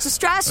Calvin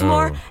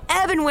Strathmore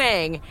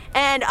Ebenwing,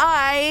 and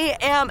I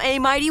am a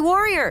mighty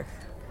warrior.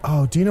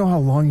 Oh, do you know how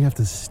long you have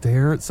to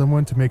stare at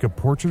someone to make a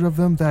portrait of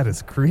them? That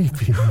is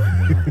creepy.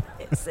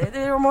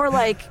 They were more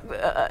like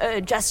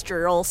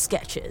gestural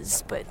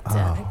sketches, but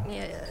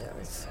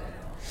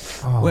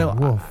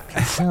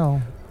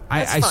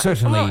I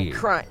certainly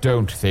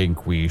don't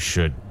think we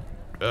should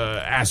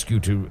ask you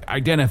to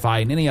identify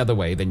in any other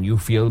way than you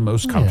feel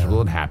most comfortable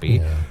and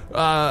happy.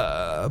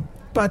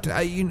 But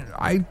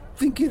I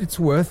think it's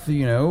worth,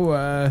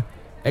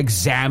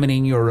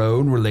 examining your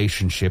own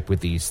relationship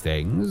with these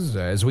things,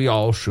 as we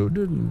all should.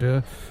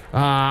 And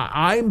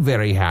I'm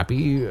very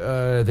happy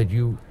that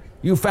you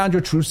found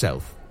your true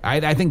self.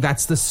 I think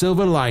that's the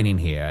silver lining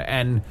here.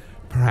 And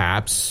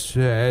perhaps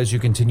as you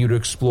continue to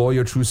explore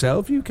your true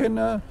self, you can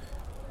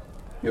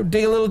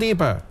dig a little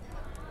deeper.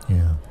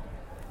 Yeah.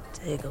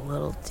 Dig a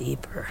little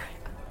deeper.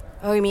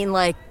 Oh, you mean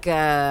like,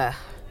 you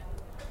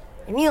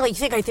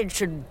think I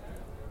should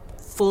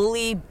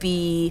fully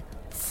be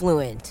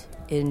fluent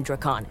in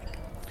Draconic?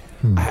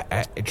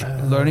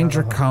 Learning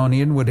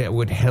Draconian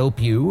would help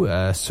you,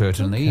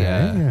 certainly.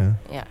 Okay,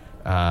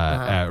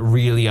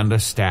 Really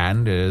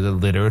understand the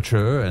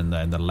literature and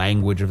the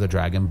language of the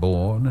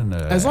Dragonborn. And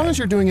as long as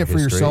you're doing it for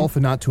yourself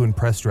and not to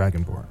impress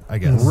Dragonborn, I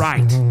guess.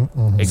 Right.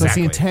 Exactly. So it's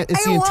the intent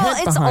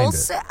behind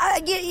it.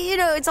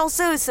 It's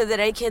also so that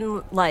I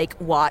can,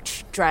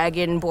 watch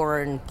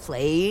Dragonborn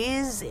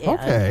plays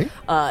and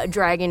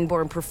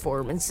Dragonborn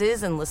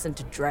performances and listen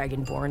to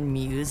Dragonborn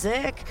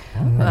music.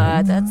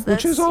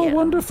 Which is all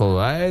wonderful.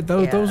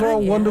 Those are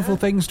all wonderful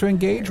things to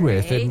engage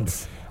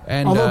with.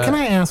 And although, can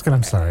I ask, and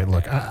I'm sorry,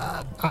 look,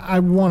 I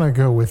want to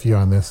go with you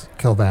on this,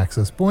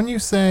 Kilvaxis, but when you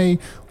say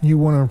you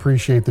want to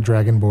appreciate the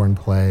Dragonborn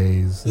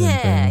plays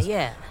and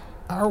things,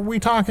 are we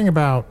talking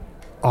about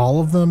all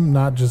of them,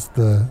 not just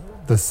the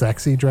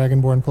sexy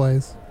Dragonborn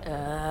plays?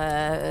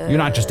 You're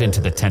not just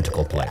into the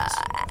tentacle plays.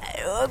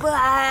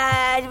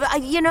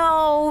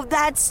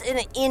 That's an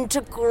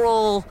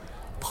integral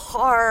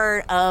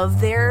part of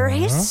their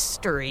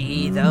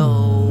history,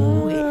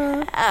 though.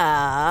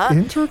 Yeah.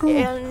 Integral?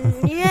 And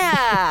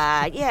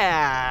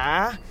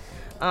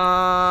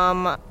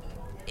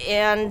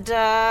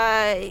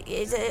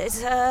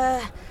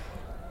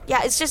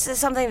it's just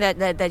something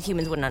that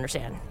humans wouldn't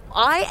understand.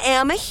 I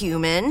am a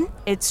human,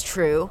 it's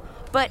true,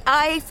 but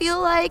I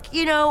feel like,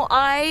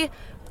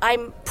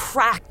 I'm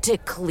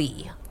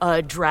practically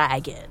a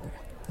dragon,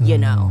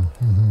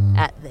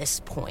 at this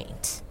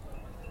point.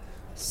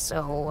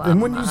 So,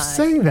 and when you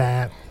say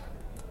that,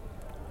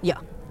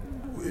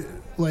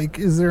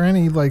 is there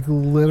any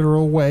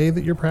literal way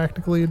that you're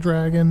practically a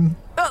dragon?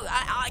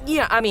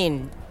 I've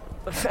been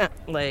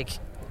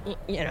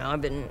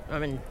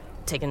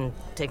taking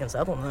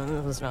supplements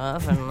and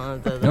stuff,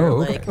 and there's a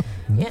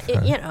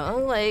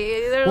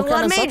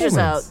lot of mages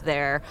out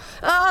there.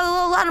 A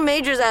lot of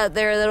mages out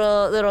there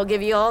that'll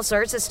give you all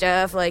sorts of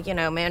stuff,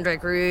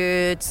 mandrake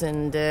roots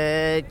and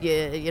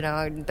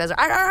desert.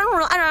 I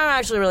don't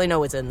actually really know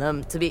what's in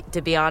them,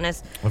 to be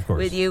honest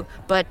with you.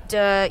 But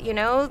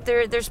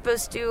they're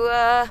supposed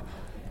to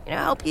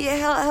help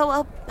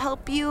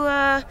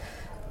you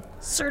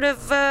sort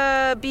of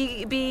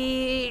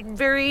be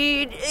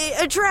very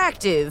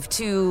attractive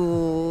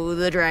to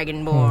the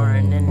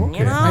Dragonborn,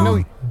 and I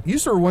know you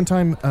sir one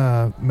time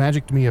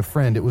magicked me a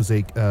friend. It was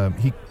he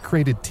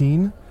created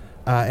teen,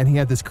 and he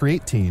had this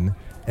create teen,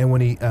 and when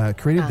he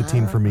created the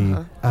teen for me,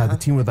 the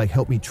teen would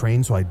help me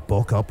train so I'd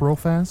bulk up real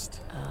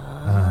fast.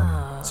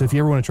 So if you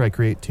ever want to try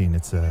create teen,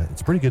 it's a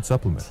pretty good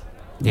supplement.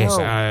 Yes,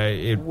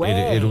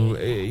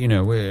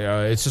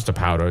 it's just a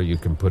powder you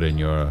can put in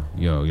your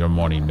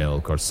morning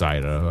milk or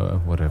cider or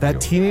whatever. That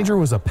teenager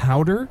was a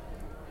powder?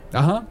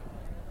 Uh-huh.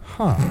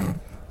 Huh.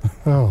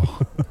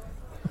 Oh.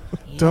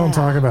 Don't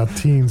talk about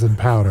teens and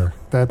powder.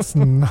 That's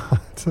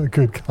not a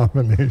good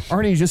combination.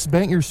 Arnie, you just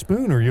bent your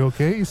spoon. Are you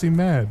okay? You seem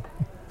mad.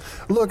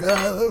 Look,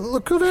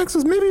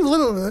 Kovacs, maybe a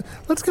little.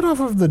 Let's get off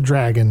of the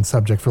dragon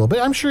subject for a little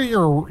bit. I'm sure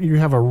you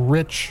have a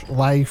rich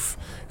life,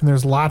 and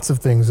there's lots of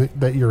things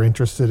that you're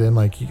interested in,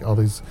 like all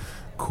these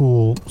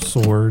cool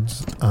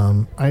swords.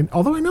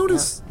 Although I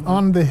notice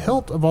on the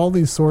hilt of all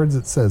these swords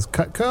it says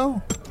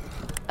Cutco.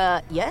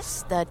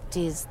 Yes, that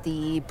is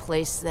the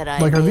place that I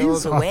are build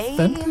these away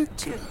authentic?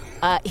 to.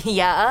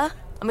 Yeah.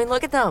 I mean,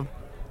 look at them.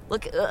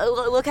 Look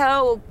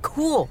how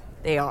cool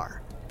they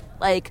are.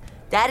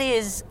 That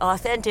is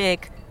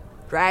authentic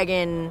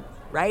dragon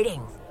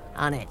writing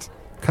on it.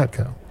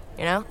 Cutco.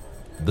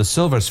 The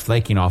silver's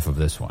flaking off of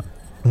this one.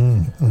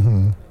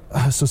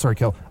 So sorry,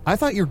 Kel. I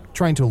thought you were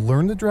trying to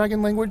learn the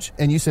dragon language,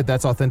 and you said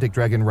that's authentic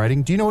dragon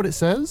writing. Do you know what it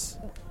says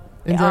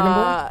in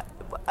Dragonborn?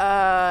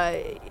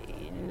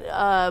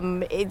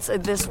 It's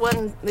this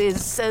one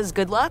says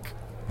good luck,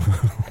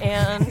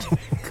 and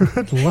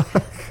Good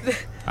luck.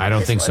 I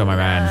don't think so, my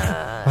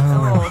man.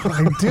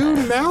 I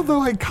do now,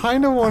 though. I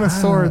kind of want a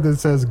sword that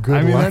says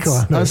 "good luck"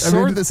 on it. A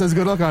sword that says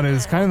 "good luck" on it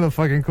is kind of the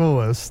fucking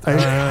coolest.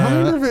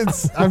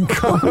 I'm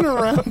coming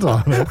around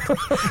on it.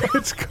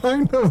 It's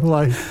kind of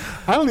like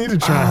I don't need to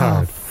try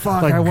hard.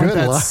 Fuck, like, I want good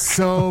that luck.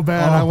 so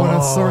bad. I want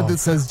a sword that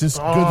says just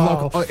 "good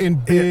luck" in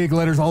big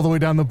letters all the way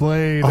down the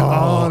blade.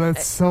 Oh,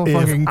 that's so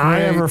fucking great. If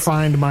I ever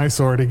find my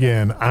sword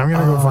again, I'm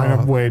gonna go find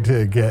a way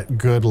to get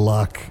 "good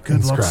luck."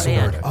 Good luck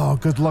inscribed. sword. Oh,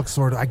 good luck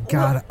sword. I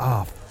got it.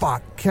 Oh,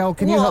 fuck. Kel,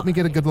 can you help me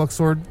get a good luck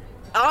sword?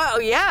 Oh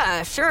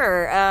yeah,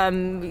 sure. I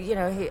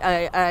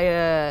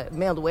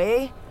mailed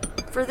away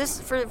for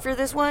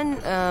this one.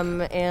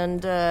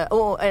 And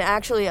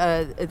actually,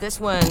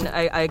 this one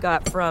I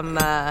got from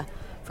a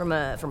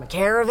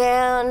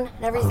caravan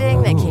and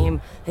everything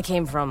that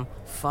came from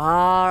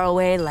far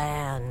away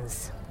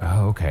lands.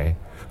 Oh, okay.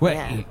 Well,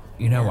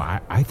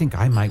 I think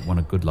I might want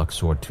a good luck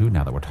sword too.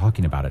 Now that we're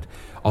talking about it,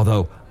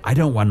 although I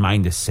don't want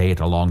mine to say it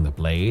along the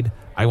blade.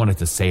 I wanted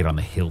to say it on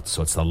the hilt,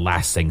 so it's the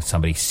last thing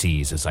somebody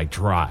sees as I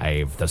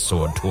drive the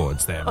sword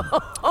towards them.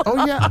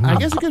 Oh, yeah. I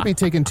guess it could be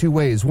taken two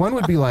ways. One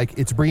would be like,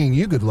 it's bringing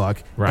you good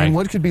luck. Right. And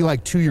one could be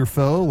like, to your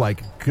foe,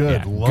 like,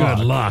 good luck.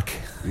 Good luck.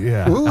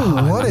 Yeah.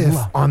 Ooh, what if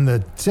on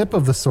the tip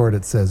of the sword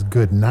it says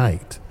 "good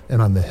night"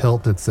 and on the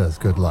hilt it says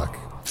 "good luck"?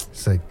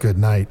 Say "good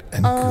night"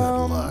 and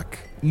 "good luck."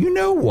 You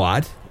know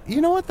what?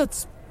 You know what?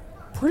 That's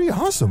pretty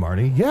awesome,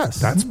 Arnie. Yes.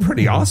 That's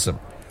pretty awesome.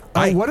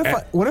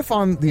 What if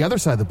on the other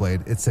side of the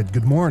blade it said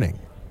 "good morning,"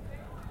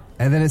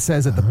 and then it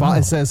says at the bottom,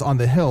 it says on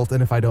the hilt,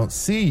 and if I don't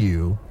see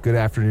you, good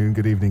afternoon,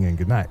 good evening, and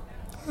good night.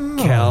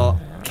 Kel,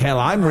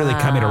 I'm really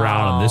coming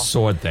around on this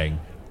sword thing.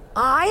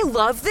 I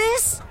love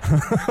this.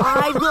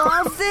 I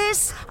love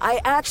this.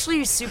 I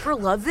actually super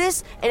love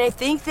this, and I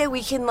think that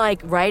we can like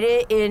write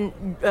it in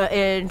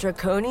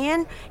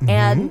Draconian,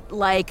 and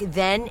like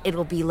then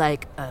it'll be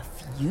like a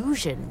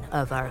fusion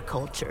of our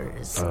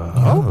cultures.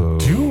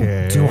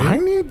 Do I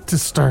need to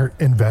start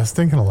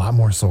investing in a lot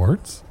more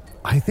swords?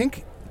 I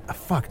think,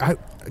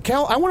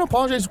 Cal, I want to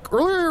apologize.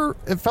 Earlier,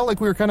 it felt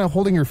like we were kind of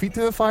holding your feet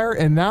to the fire,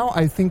 and now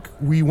I think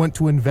we want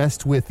to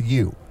invest with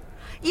you.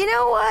 You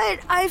know what?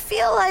 I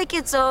feel like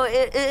it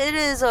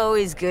is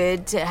always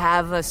good to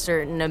have a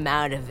certain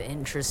amount of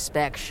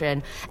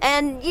introspection.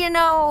 And,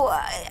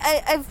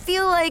 I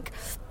feel like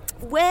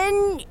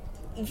when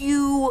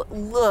you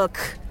look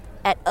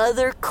at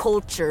other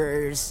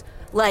cultures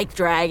like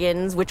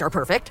dragons, which are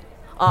perfect,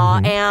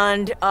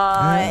 and,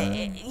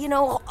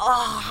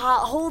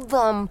 hold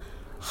them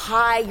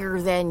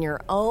higher than your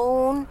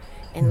own,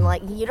 and,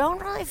 like, you don't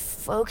really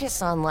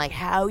focus on, like,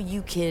 how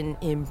you can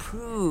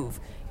improve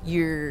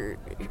your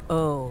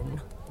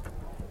own,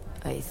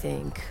 I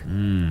think.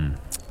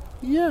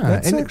 Yeah,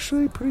 That's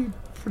actually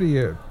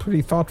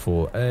pretty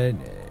thoughtful, and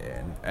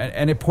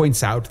it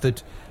points out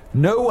that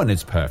no one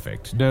is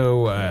perfect.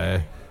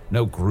 No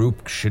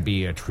group should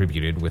be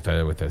attributed with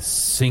a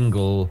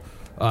single.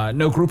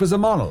 No group is a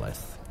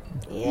monolith.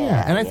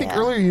 Yeah, and I think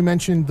earlier you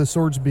mentioned the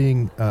swords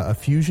being a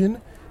fusion,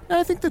 and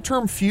I think the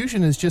term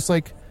fusion is just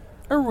like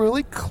a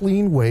really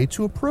clean way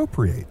to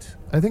appropriate.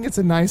 I think it's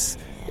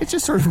it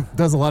just sort of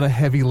does a lot of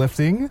heavy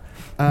lifting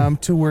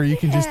to where you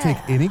can just take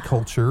any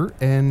culture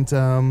and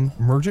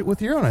merge it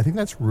with your own. I think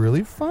that's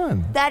really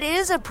fun. That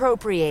is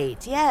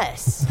appropriate,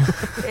 yes.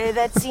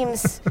 That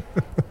seems,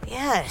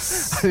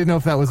 yes. I didn't know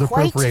if that was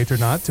Quite appropriate or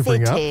not to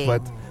bring up,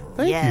 but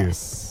thank you.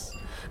 Yes.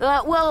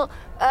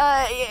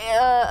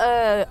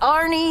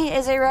 Arnie,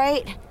 is it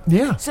right?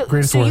 Yeah,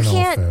 greatest sword in all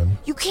of Foon.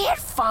 You can't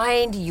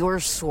find your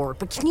sword,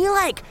 but can you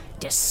like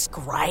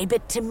describe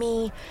it to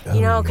me?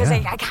 Because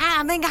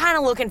I've been kind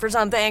of looking for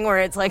something where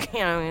it's like,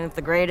 if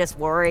the greatest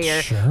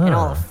warrior in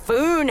all of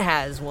Foon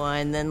has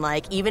one, then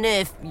like even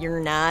if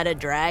you're not a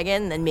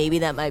dragon, then maybe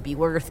that might be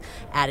worth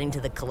adding to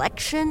the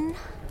collection.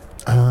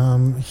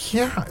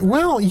 Yeah.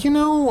 Well,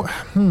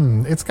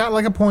 it's got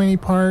like a pointy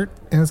part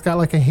and it's got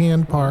like a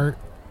hand part.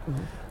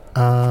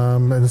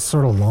 And it's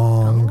sort of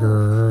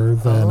longer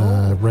than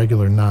a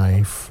regular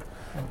knife.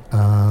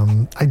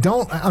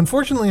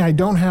 Unfortunately, I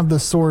don't have the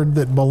sword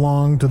that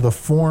belonged to the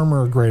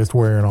former greatest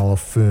warrior in all of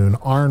Foon,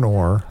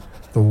 Arnor,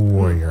 the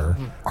warrior.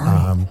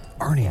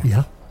 Arnie.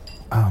 Yeah?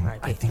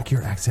 I think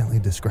you're accidentally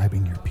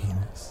describing your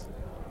penis.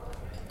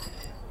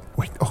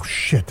 Wait, oh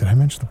shit, did I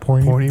mention the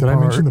pointy Did I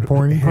mention the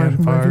pointy part of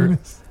my part?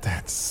 penis?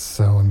 That's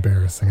so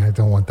embarrassing. I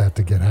don't want that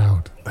to get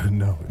out.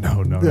 No.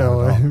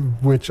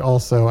 Which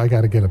also, I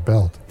got to get a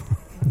belt.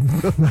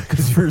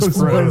 Because you're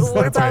surprised.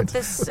 What about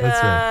this?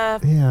 Yeah.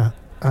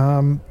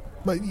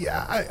 But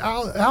yeah,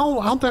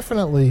 I'll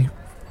definitely.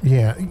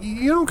 Yeah.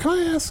 Can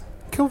I ask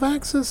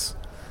Kilvaxis,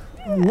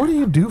 what do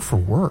you do for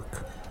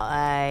work?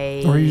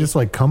 Or you just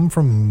like come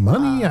from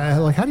money?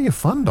 How do you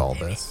fund all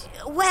this?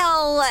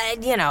 Well, I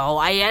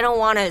don't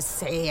want to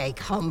say I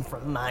come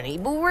from money,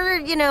 but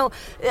we're, the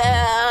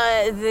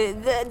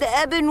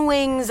Ebon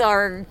Wings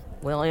are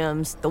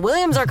Williams. The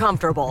Williams are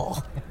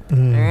comfortable. All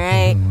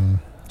right.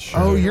 Sure.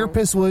 Oh, you're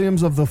Piss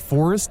Williams of the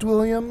Forest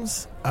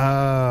Williams?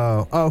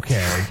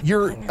 Okay.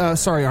 You're,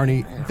 sorry,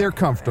 Arnie, they're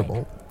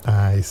comfortable.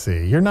 I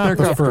see. You're not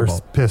They're the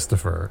first comfortable.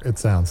 Pistifer, it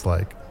sounds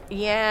like.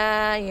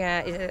 Yeah.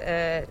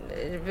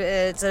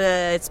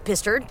 It's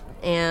Pistard,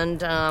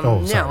 and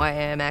sorry. no, I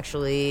am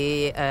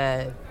actually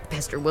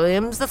Pester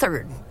Williams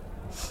III.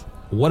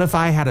 What if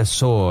I had a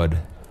sword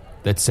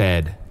that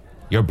said,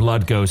 "Your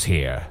blood goes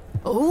here"?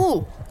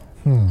 Ooh.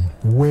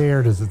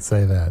 Where does it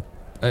say that?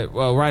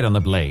 Well, right on the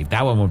blade.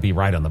 That one would be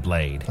right on the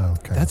blade.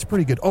 Okay. That's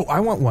pretty good. Oh,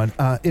 I want one.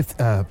 If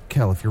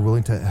Kel, if you're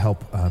willing to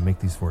help make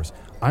these for us,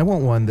 I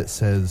want one that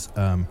says,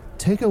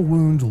 "Take a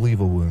wound,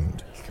 leave a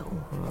wound."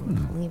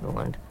 Leave a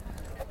wound.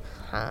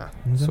 Huh.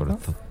 Sort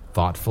of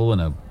thoughtful in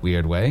a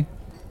weird way.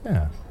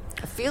 Yeah.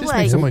 I feel Just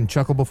like make someone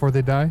chuckle before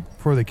they die,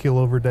 before they keel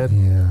over dead.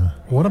 Yeah.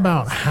 What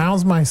about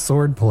how's my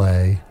sword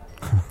play?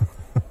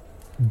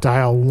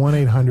 Dial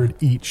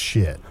 1-800-EAT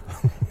shit.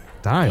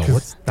 Dial.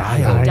 What's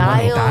Dial.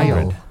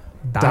 Dial.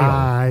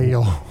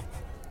 Dial.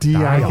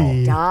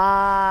 D-I-E. dial.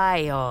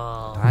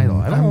 Dial. I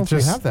don't know if we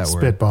just have that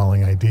word.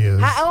 spitballing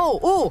ideas.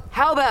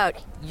 How about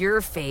your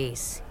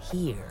face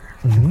here?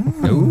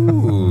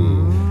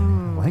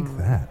 Ooh. Like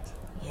that.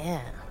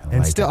 Yeah.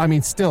 And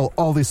still,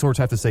 all these swords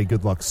have to say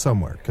 "Good Luck"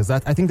 somewhere because I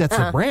think that's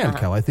the brand,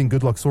 Kel. I think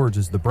 "Good Luck Swords"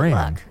 is the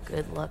brand.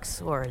 Good luck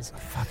swords.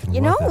 Fucking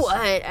You love know this.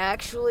 what?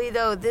 Actually,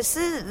 though, this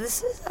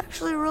is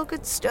actually real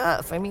good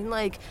stuff. I mean,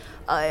 like,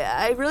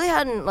 I really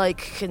hadn't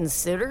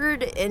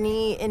considered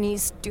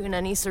doing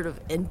any sort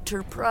of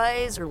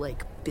enterprise or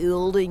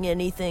building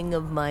anything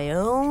of my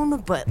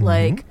own, but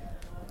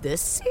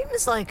this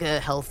seems like a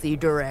healthy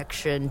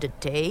direction to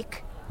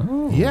take.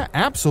 Yeah,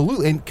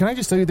 absolutely. And can I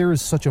just tell you, there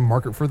is such a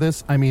market for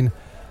this. I mean,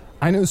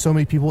 I know so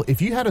many people. If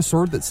you had a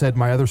sword that said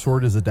 "My other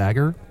sword is a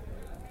dagger,"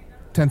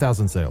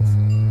 10,000 sales.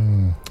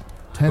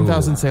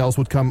 10,000 sales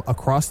would come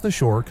across the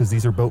shore because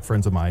these are boat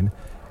friends of mine,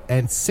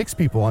 and 6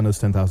 people on those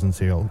 10,000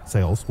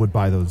 sales would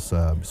buy those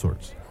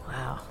swords.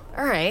 Wow.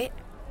 All right.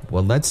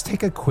 Well, let's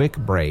take a quick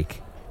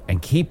break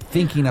and keep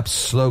thinking up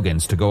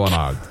slogans to go on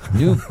our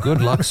new Good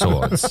Luck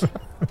Swords.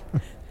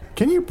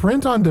 Can you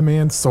print on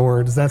demand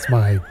swords? That's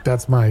my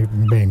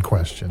main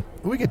question.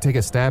 We could take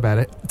a stab at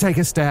it. Take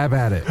a stab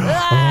at it.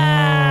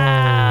 Oh.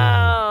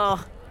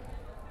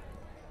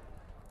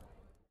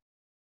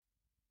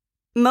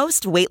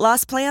 Most weight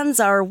loss plans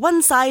are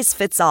one size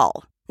fits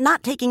all,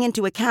 not taking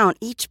into account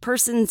each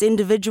person's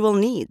individual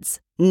needs.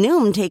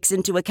 Noom takes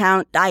into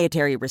account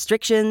dietary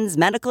restrictions,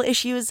 medical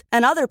issues,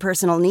 and other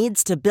personal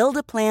needs to build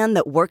a plan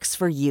that works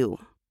for you.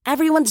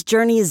 Everyone's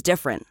journey is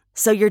different,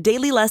 so your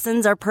daily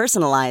lessons are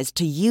personalized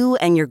to you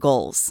and your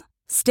goals.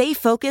 Stay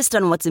focused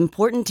on what's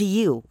important to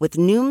you with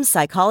Noom's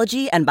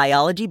psychology and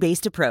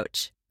biology-based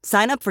approach.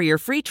 Sign up for your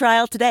free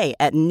trial today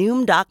at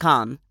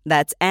Noom.com.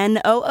 That's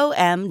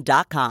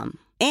Noom.com.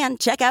 And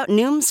check out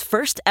Noom's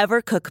first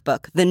ever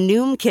cookbook, The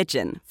Noom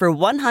Kitchen, for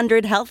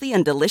 100 healthy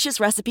and delicious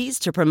recipes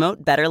to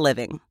promote better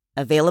living.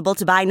 Available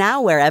to buy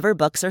now wherever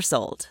books are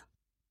sold.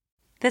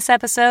 This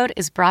episode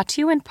is brought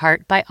to you in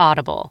part by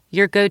Audible,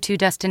 your go-to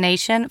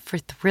destination for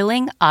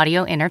thrilling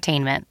audio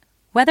entertainment.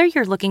 Whether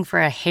you're looking for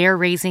a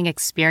hair-raising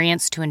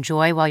experience to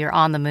enjoy while you're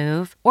on the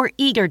move or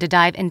eager to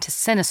dive into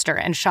sinister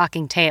and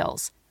shocking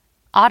tales,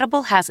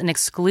 Audible has an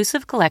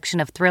exclusive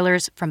collection of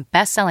thrillers from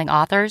best-selling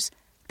authors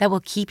that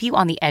will keep you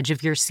on the edge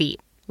of your seat,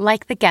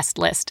 like The Guest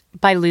List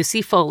by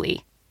Lucy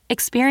Foley.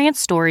 Experience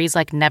stories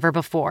like never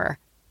before,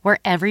 where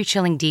every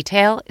chilling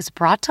detail is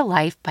brought to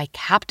life by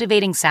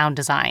captivating sound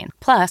design.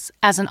 Plus,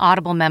 as an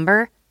Audible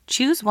member,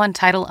 choose one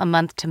title a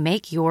month to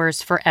make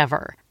yours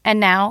forever. And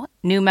now,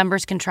 new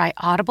members can try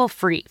Audible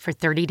free for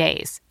 30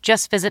 days.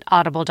 Just visit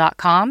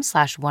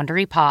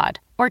audible.com/WonderyPod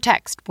or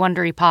text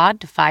WonderyPod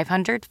to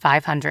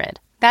 500-500.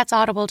 That's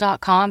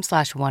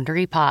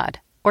audible.com/WonderyPod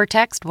or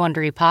text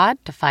WonderyPod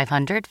to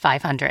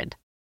 500-500.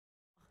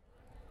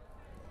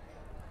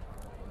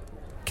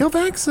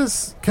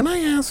 Kilvaxis, can I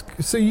ask,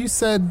 so you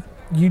said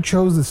you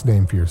chose this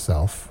name for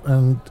yourself,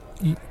 and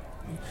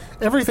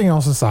everything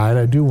else aside,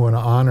 I do want to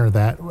honor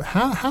that.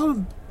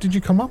 How did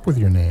you come up with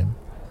your name?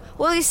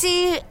 Well, you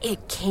see,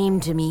 it came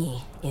to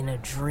me in a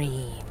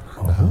dream.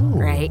 Oh.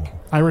 Right?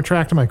 I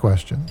retract my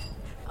question.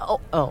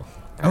 Oh.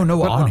 Oh,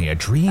 no, Ani, a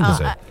dream is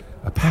a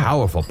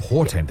powerful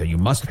portent that you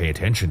must pay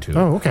attention to.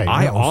 Oh, okay.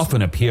 I No,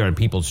 often appear in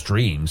people's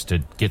dreams to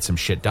get some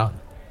shit done.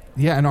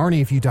 Yeah, and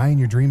Arnie, if you die in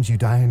your dreams, you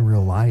die in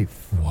real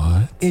life.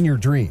 What? In your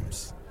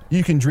dreams.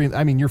 You can dream.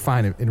 I mean, you're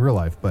fine in real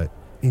life, but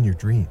in your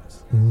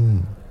dreams.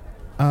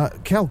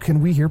 Kel,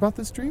 can we hear about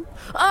this dream?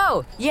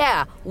 Oh,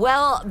 yeah.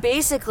 Well,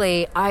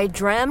 basically, I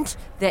dreamt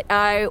that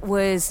I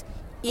was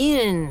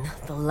in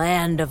the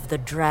land of the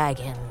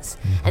dragons,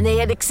 and they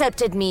had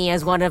accepted me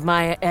as one of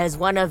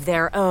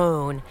their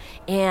own,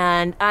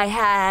 and I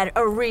had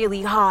a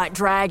really hot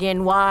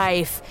dragon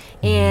wife,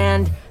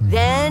 and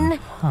then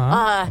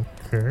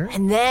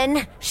and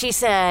then she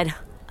said,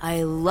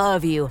 "I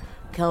love you,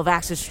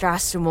 Kilvaxis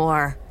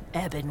Strastamore,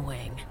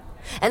 Ebonwing."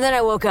 And then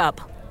I woke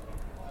up,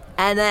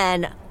 and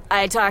then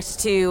I talked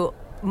to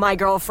my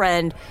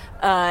girlfriend,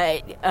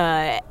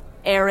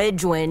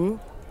 Eridwin,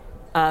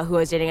 who I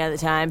was dating at the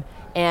time,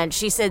 And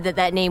she said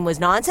that name was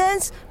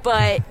nonsense,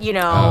 but,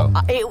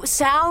 it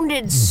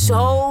sounded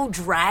so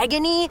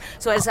dragony,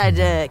 so I decided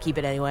to keep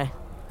it anyway.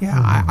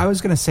 Yeah, I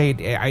was going to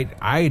say,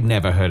 I'd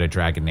never heard a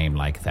dragon name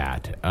like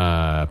that,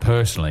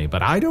 personally,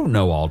 but I don't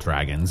know all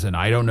dragons, and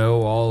I don't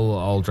know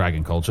all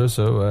dragon culture,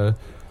 so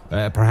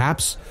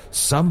perhaps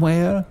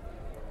somewhere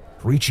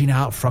reaching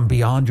out from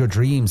beyond your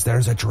dreams,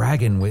 there's a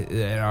dragon,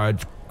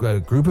 a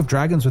group of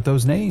dragons with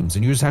those names,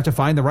 and you just have to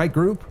find the right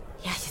group.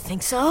 Yeah, you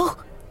think so?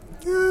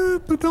 Yeah,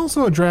 but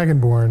also a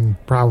dragonborn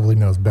probably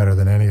knows better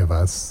than any of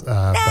us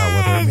about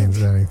whether it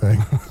means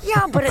anything.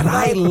 Yeah, but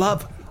I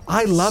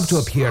love to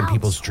appear in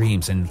people's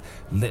dreams and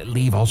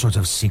leave all sorts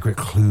of secret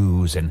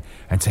clues and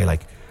say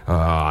like,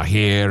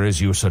 here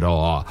is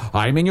Usador.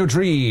 I'm in your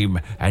dream,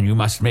 and you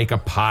must make a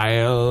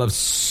pile of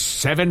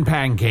 7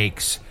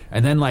 pancakes,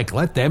 and then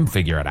let them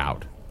figure it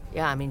out.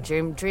 Yeah, I mean,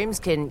 dreams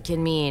can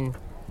mean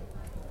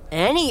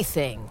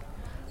anything.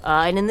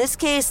 And in this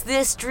case,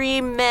 this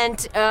dream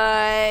meant,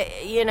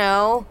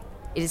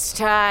 it's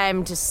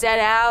time to set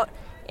out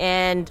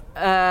and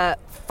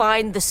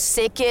find the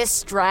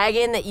sickest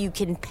dragon that you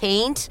can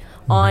paint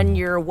on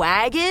your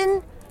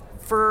wagon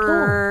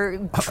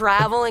for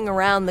traveling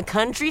around the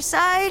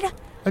countryside.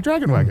 A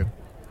dragon wagon.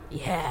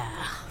 Yeah.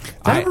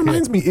 That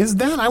reminds me,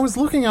 I was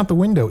looking out the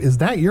window. Is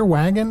that your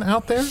wagon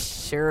out there?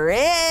 Sure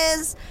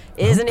is.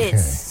 Isn't it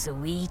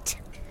sweet?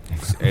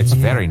 It's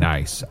very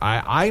nice.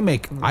 I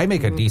make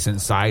a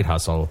decent side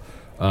hustle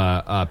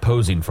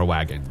posing for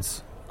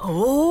wagons.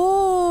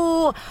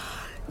 Oh,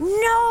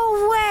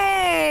 no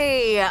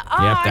way! Yep,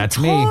 that's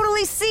me. I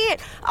totally see it.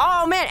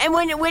 Oh man, and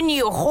when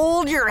you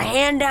hold your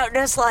hand out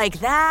just like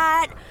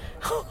that,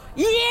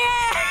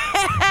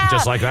 yeah,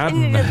 just like that,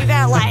 and you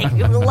got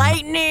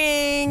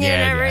lightning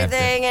and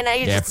everything, and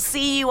I just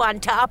see you on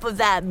top of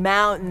that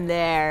mountain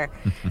there.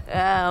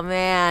 Oh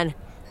man,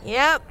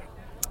 yep.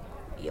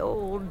 The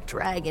old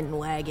dragon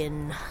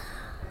wagon.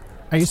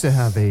 I used to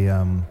have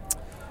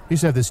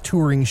this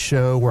touring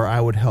show where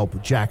I would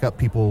help jack up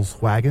people's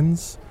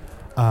wagons.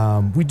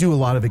 We do a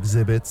lot of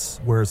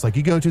exhibits where it's like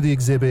you go to the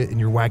exhibit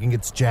and your wagon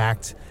gets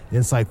jacked. And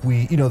it's like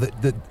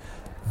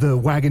the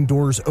wagon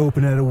doors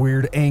open at a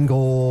weird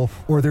angle,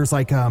 or there's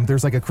like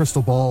a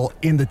crystal ball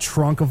in the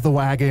trunk of the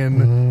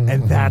wagon,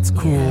 and that's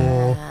cool.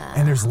 Yeah.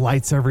 And there's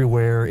lights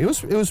everywhere. It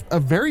was a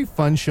very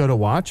fun show to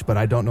watch, but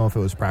I don't know if it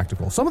was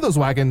practical. Some of those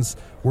wagons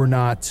were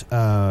not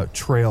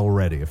trail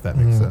ready, if that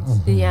makes sense.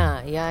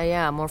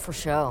 Yeah. More for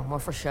show.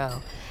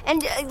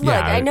 And look,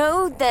 I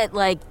know that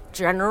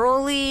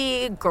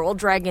generally girl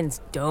dragons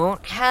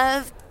don't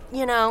have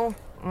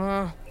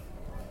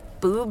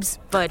boobs,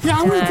 but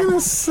I was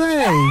gonna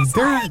say it's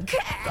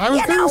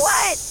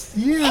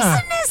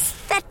an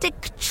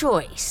aesthetic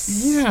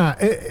choice. Yeah,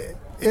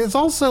 it's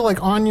also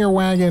on your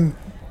wagon.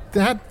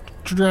 That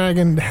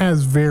dragon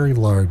has very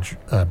large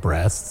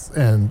breasts,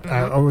 and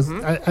I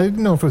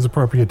didn't know if it was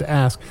appropriate to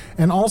ask.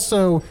 And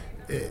also,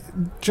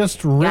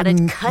 just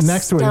written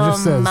next to it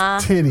just says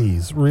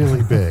titties,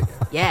 really big.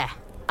 Yeah,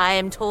 I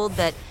am told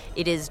that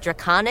it is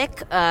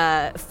draconic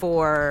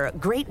for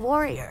great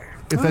warrior.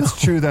 If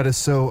that's true, that is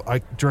so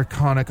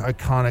draconic,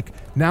 iconic.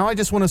 Now I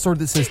just want a sword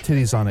that says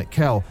titties on it.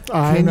 Kel,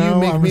 can you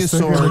make me a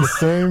sword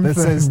that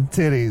says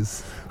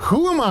titties?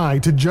 Who am I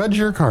to judge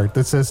your cart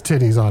that says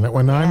titties on it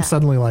when I'm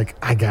suddenly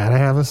I gotta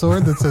have a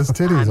sword that says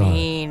titties on it? I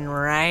mean,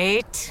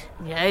 right?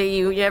 Yeah,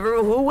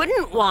 who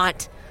wouldn't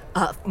want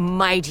a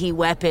mighty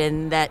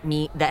weapon that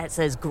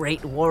says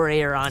great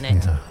warrior on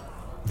it?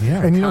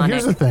 Yeah. And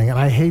here's the thing, and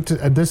I hate to.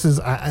 This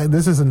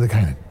isn't the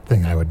kind of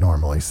thing I would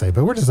normally say,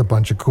 but we're just a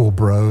bunch of cool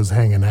bros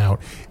hanging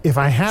out. If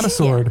I had a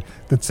sword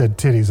that said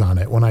titties on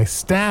it, when I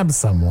stabbed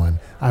someone,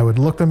 I would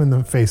look them in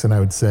the face and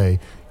I would say,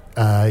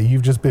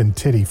 "You've just been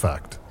titty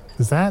fucked."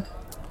 Is that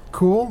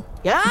cool?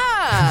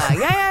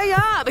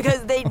 Yeah.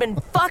 Because they'd been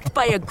fucked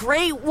by a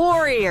great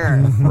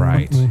warrior.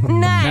 Right.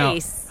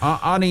 Nice. Now,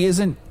 Ani,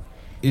 isn't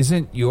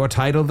your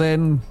title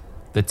then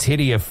the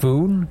Titty of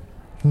Foon?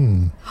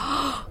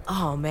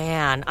 Oh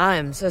man,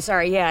 I'm so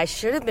sorry. Yeah, I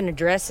should have been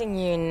addressing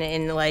you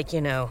in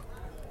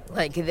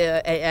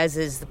as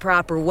is the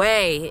proper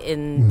way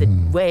in the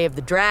way of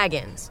the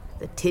dragons.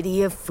 The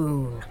Titty of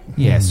Foon.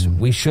 Yes,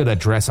 we should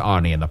address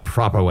Arnie in the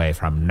proper way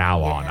from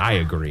now on. I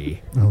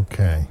agree.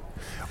 Okay.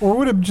 Or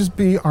would it just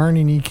be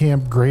Arnie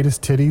Niekamp,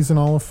 greatest titties in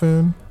all of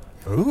Foon?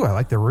 Ooh, I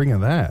like the ring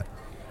of that.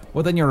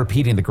 Well, then you're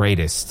repeating the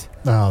greatest.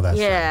 Oh, that's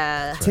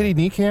right. Titty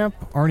Niekamp,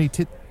 Arnie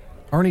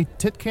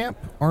Titcamp,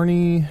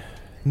 Arnie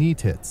Knee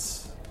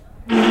Tits.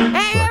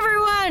 Hey,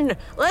 everyone!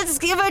 Let's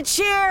give a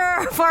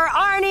cheer for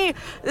Arnie,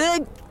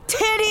 the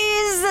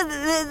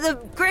titties, the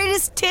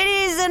greatest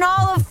titties in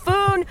all of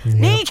Foon,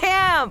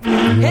 Niekamp!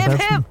 Hip,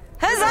 hip,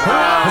 huzzah!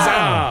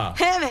 Huzzah!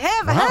 Hip,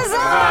 hip, huzzah!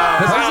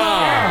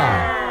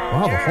 Huzzah!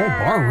 Wow, the whole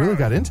bar really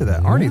got into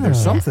that. Arnie,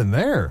 there's something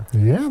there.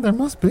 Yeah, there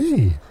must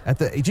be.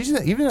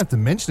 Even at the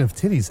mention of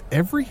titties,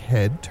 every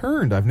head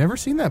turned. I've never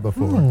seen that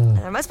before.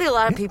 There must be a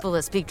lot of people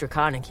that speak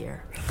Draconic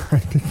here. I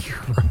think you're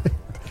right.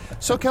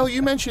 So, Kel,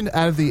 you mentioned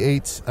out of the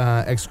 8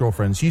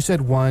 ex-girlfriends, you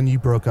said one you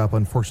broke up.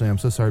 Unfortunately, I'm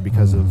so sorry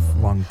because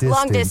of long distance.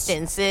 Long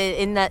distance,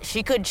 in that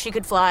she could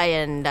fly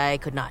and I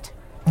could not.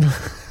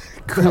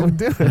 That would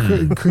do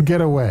it. Could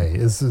get away,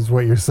 is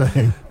what you're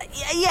saying.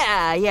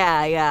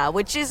 Yeah.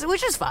 Which is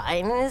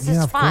fine.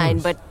 It's fine,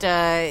 but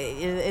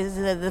is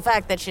the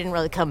fact that she didn't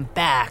really come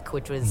back,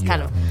 which was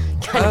kind of a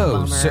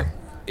bummer. So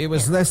it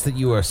was less that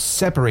you were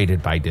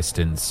separated by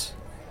distance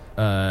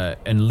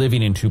and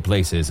living in 2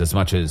 places as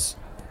much as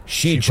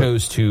she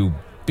chose to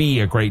be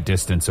a great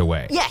distance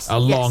away. Yes. A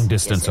long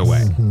distance away.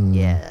 Mm-hmm.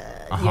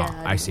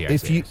 Yeah. I see.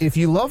 If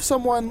you love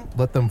someone,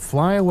 let them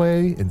fly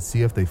away and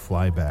see if they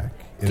fly back.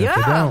 And if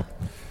they don't,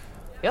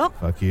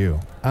 fuck you.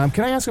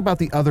 Can I ask about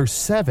the other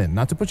 7?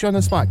 Not to put you on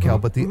the spot, Kel,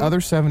 but the other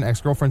 7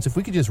 ex-girlfriends, if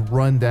we could just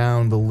run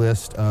down the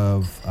list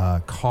of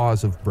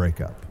cause of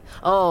breakup.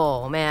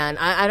 Oh, man.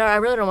 I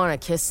really don't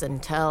want to kiss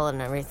and tell and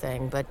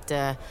everything,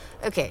 but,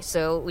 okay,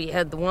 so we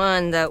had the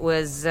one that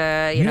was, you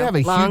have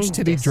a huge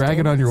titty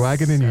dragon on your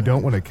wagon and you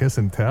don't want to kiss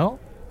and tell?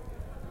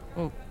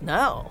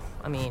 No.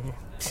 I mean,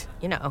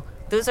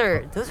 those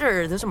are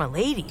my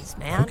ladies,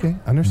 man. Okay,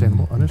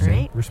 understandable.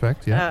 Right?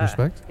 Respect,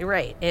 respect. You're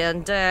right.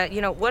 And,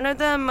 one of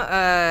them,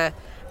 I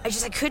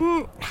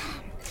couldn't...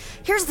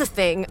 Here's the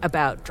thing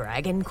about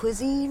dragon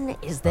cuisine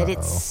is that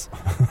it's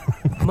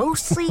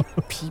mostly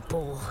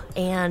people,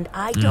 and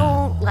I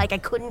don't, I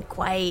couldn't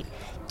quite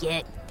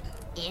get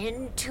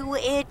into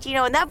it,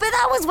 but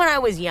that was when I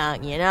was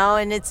young,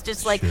 and it's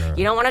just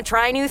you don't want to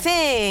try new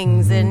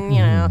things, and,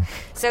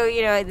 so,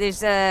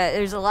 there's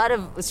a lot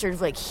of sort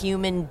of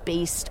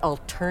human-based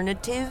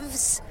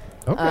alternatives.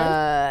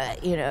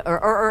 Okay.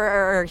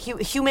 Or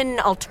human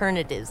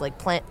alternatives, like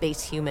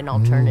plant-based human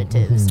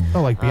alternatives.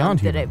 Oh, like Beyond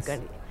Humans.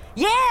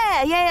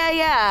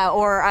 Yeah.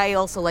 Or I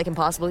also like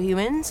Impossible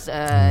Humans.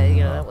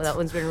 That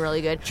one's been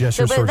really good.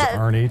 Gesture towards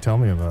Arnie. Tell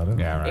me about it.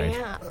 Yeah, right.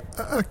 Yeah.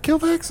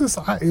 Kilvaxis,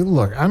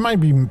 look, I might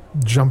be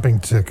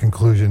jumping to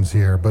conclusions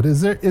here, but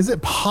is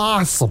it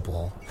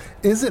possible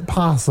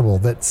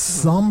that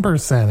some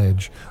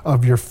percentage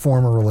of your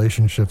former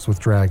relationships with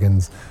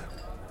dragons,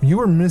 you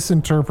were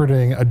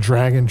misinterpreting a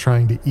dragon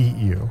trying to eat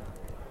you?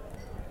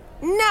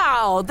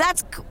 No,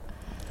 that's...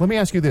 Let me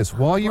ask you this.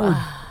 While you were...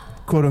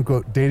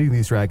 quote-unquote, dating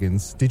these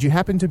dragons, did you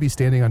happen to be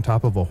standing on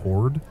top of a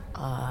horde?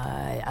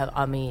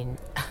 I mean,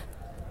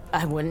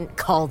 I wouldn't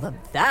call them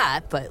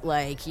that, but,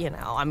 there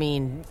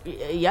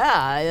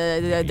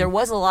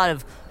was a lot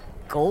of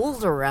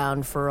gold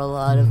around for a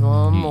lot of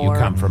them. You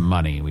come from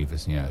money,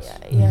 yes.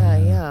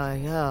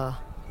 Yeah.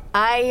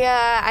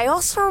 I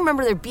also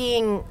remember there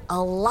being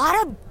a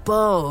lot of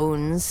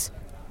bones,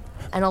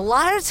 and a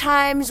lot of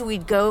times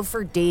we'd go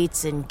for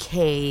dates in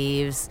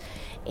caves.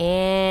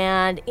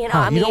 And, you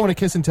don't want to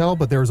kiss and tell,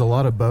 but there's a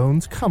lot of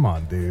bones? Come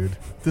on, dude.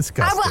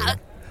 Disgusting.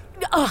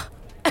 No,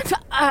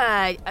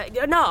 I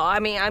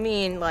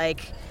mean, not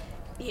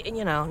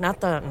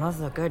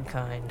the good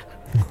kind.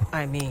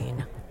 I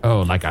mean.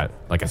 Oh, like a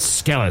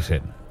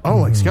skeleton. Oh,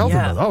 like skeleton?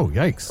 Yeah. Oh,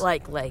 yikes.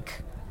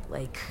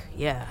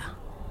 Yeah.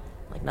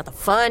 Like, not the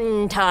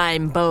fun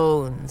time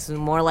bones.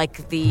 More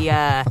like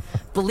the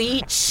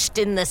bleached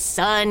in the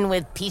sun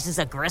with pieces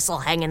of gristle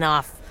hanging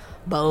off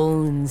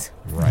bones.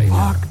 Right.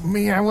 Fuck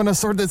me, I want a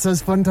sword that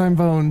says fun time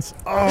bones.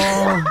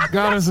 Oh,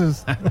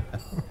 goddesses.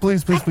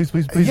 Please.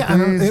 Yeah,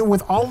 and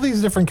with all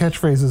these different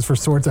catchphrases for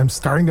swords, I'm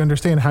starting to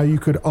understand how you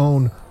could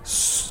own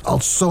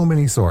so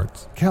many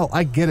swords. Kel,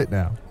 I get it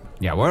now.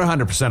 Yeah, we're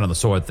 100% on the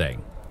sword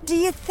thing. Do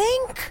you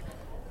think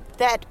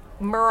that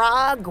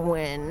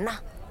Miragwin,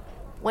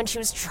 when she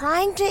was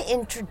trying to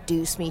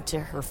introduce me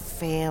to her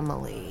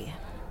family,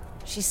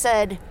 she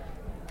said,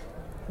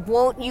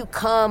 "Won't you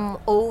come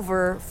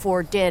over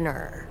for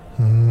dinner?"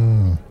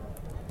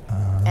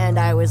 And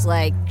I was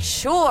like,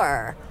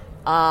 "Sure.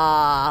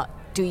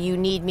 Do you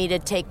need me to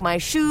take my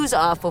shoes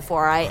off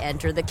before I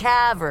enter the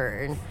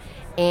cavern?"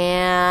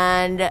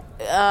 And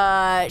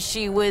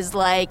she was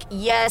like,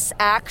 "Yes,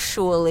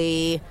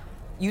 actually,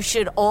 you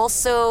should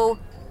also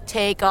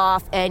take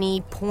off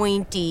any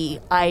pointy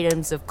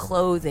items of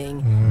clothing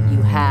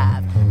you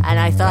have." And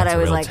I thought, I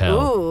was like,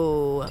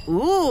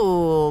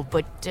 ooh,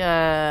 but,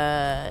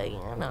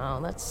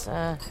 that's,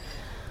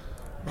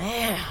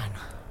 man.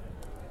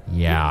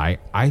 Yeah,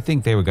 I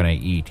think they were going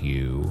to eat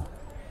you.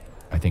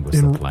 I think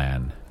was the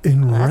plan.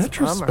 In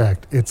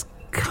retrospect, it's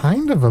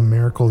kind of a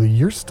miracle that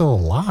you're still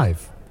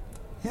alive.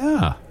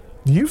 Yeah.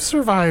 You've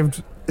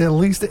survived at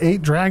least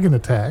 8 dragon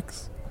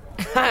attacks.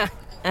 I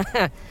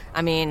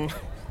mean,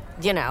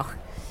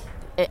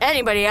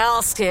 anybody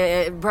else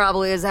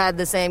probably has had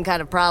the same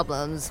kind of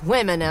problems.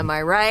 Women, am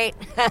I right?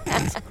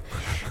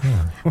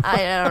 I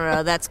don't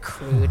know. That's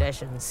crude. I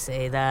shouldn't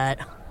say that.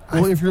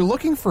 Well, if you're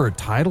looking for a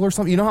title or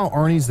something, you know how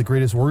Arnie's the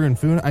greatest warrior in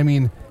Foon? I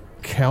mean,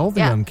 Kel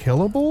the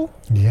Unkillable?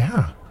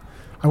 Yeah.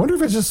 I wonder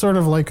if it's just sort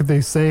of like they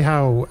say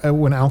how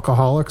when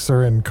alcoholics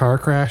are in car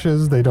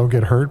crashes, they don't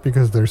get hurt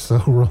because they're so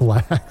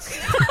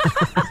relaxed.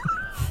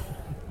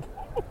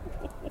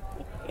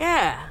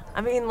 Yeah.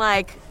 I mean,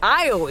 I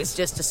always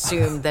just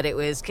assumed that it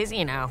was because,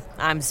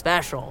 I'm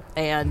special.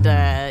 And,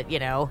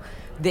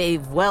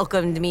 they've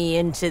welcomed me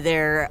into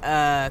their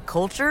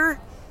culture.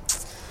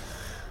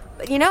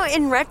 But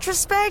in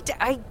retrospect,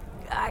 I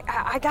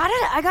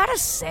gotta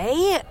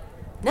say,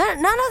 none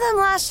of them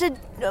lasted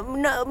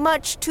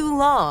much too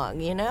long.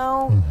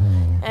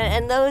 Mm-hmm.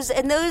 And those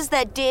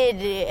that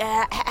did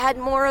had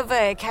more of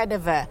a kind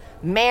of a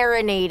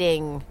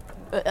marinating.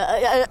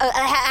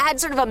 Had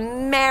sort of a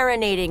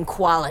marinating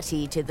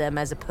quality to them,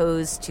 as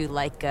opposed to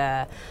like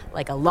a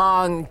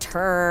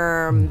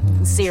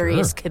long-term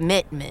serious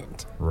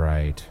commitment.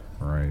 Right.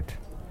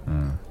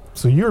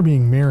 So you're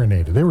being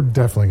marinated. They were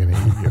definitely going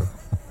to eat you.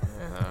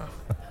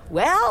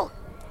 Well,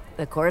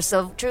 the course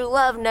of true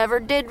love never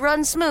did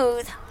run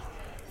smooth.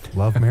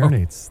 Love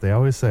marinates, they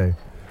always say.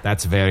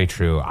 That's very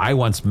true. I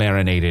once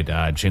marinated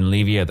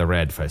Ginlevia the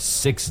Red for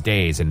 6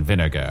 days in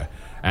vinegar.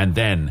 And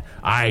then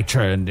I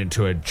turned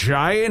into a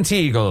giant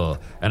eagle,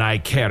 and I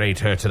carried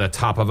her to the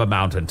top of a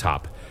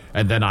mountaintop.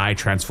 And then I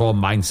transformed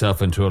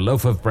myself into a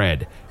loaf of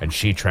bread, and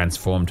she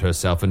transformed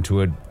herself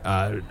into an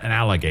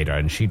alligator,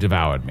 and she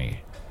devoured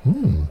me.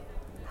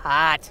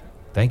 Hot.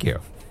 Thank you.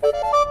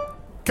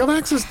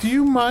 Galvaxis, do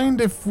you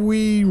mind if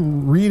we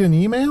read an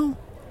email?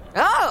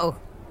 Oh,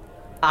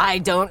 I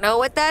don't know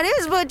what that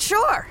is, but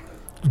sure.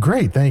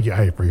 Great, thank you.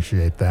 I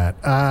appreciate that.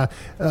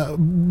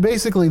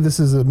 Basically, this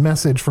is a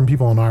message from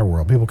people in our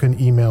world. People can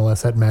email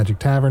us at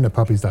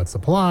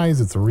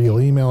magictavern@puppies.supplies. It's a real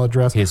email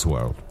address. His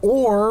world.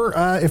 Or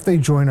if they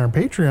join our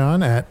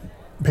Patreon at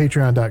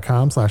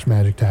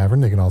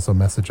patreon.com/magictavern, they can also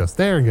message us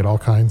there and get all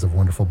kinds of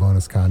wonderful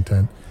bonus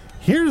content.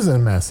 Here's a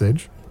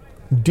message.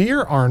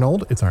 Dear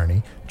Arnold, it's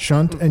Arnie,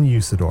 Chunt, and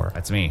Usador.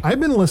 That's me. I've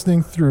been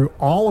listening through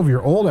all of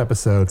your old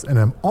episodes, and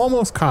I'm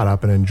almost caught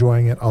up and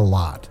enjoying it a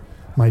lot.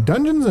 My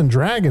Dungeons &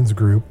 Dragons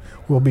group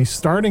will be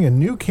starting a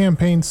new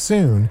campaign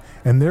soon,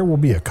 and there will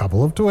be a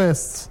couple of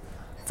twists.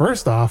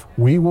 First off,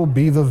 we will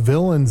be the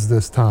villains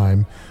this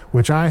time,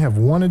 which I have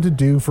wanted to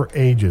do for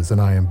ages,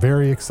 and I am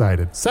very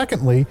excited.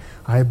 Secondly,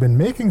 I have been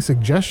making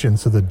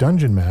suggestions to the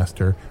Dungeon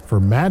Master for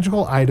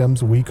magical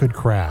items we could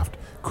craft.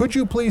 Could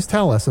you please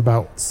tell us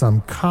about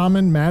some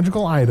common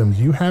magical items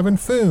you have in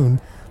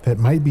Foon that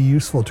might be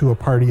useful to a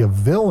party of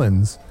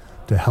villains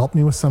to help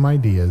me with some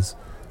ideas?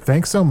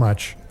 Thanks so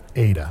much,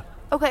 Ada.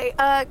 Okay,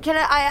 can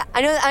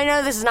I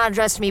know this is not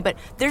addressed to me, but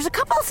there's a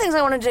couple of things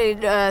I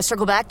wanted to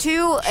circle back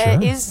to.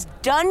 Sure. Is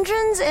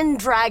Dungeons and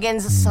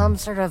Dragons some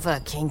sort of a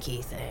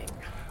kinky thing?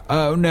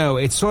 Oh, no,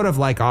 it's sort of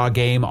like our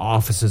game,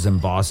 Officers and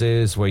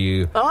Bosses, where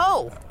you...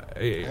 Oh!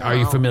 Are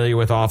you familiar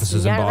with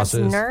Officers and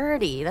Bosses? That's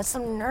nerdy. That's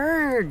some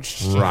nerd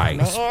shit, Right.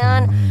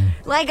 man.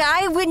 Like,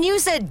 when you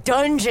said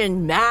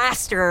Dungeon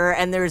Master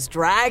and there's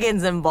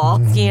dragons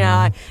involved,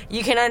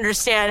 you can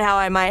understand how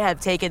I might have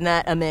taken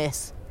that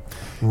amiss.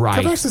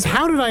 Right. Galvaxis,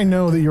 how did I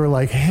know that you were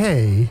like,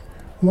 hey,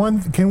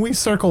 can we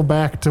circle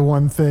back to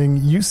one thing?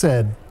 You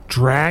said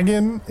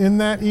dragon in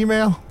that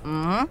email?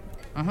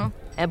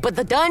 But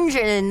the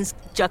dungeons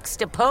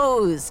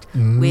juxtaposed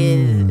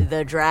with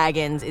the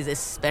dragons is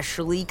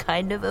especially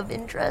kind of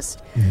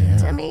interest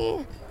to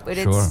me. But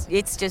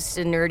it's just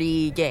a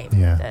nerdy game.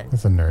 Yeah,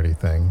 it's a nerdy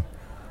thing.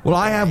 Well,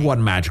 I have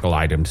one magical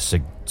item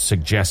to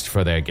suggest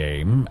for their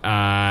game,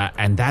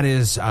 and that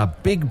is a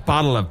big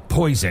bottle of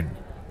poison.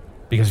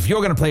 Because if you're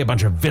going to play a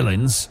bunch of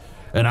villains,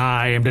 and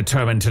I am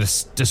determined to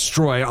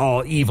destroy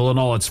all evil in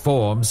all its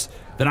forms,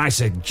 then I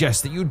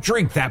suggest that you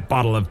drink that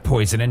bottle of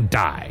poison and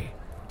die.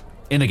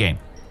 In the game.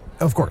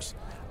 Of course.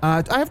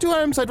 I have two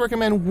items I'd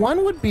recommend.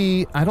 One would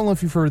be, I don't know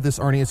if you've heard of this,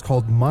 Arnie, it's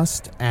called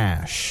Must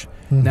Ash.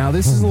 Now,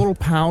 this is a little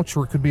pouch,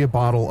 or it could be a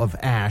bottle of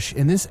ash,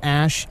 and this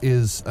ash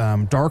is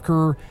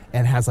darker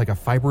and has like a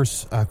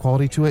fibrous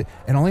quality to it,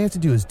 and all you have to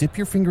do is dip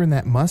your finger in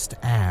that Must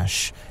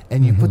Ash,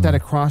 and you put that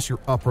across your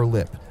upper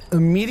lip.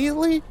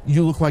 Immediately,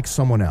 you look like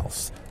someone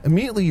else.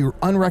 Immediately, you're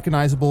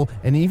unrecognizable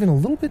and even a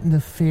little bit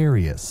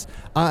nefarious.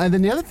 And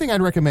then the other thing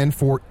I'd recommend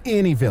for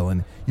any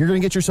villain, you're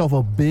going to get yourself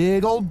a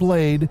big old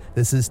blade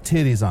that says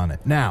titties on it.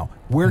 Now,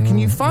 where can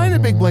you find a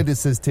big blade that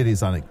says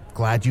titties on it?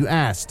 Glad you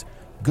asked.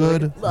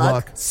 Good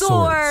luck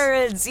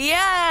swords.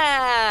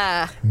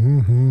 Yeah.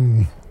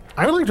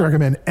 I would like to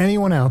recommend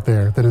anyone out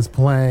there that is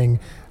playing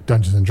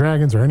Dungeons and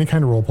Dragons or any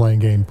kind of role-playing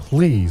game,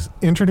 please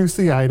introduce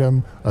the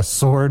item, a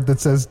sword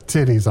that says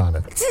titties on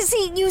it.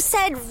 See, you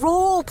said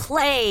role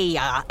play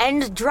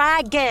and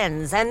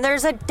dragons and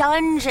there's a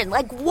dungeon.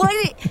 Like,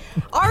 what?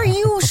 Are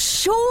you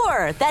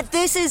sure that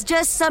this is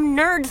just some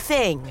nerd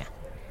thing?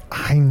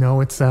 I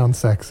know it sounds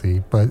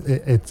sexy, but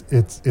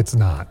it's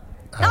not.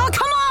 Oh,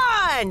 come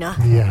on!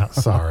 Yeah,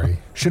 sorry.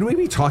 Should we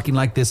be talking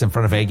like this in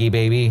front of Eggy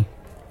Baby?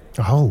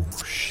 Oh,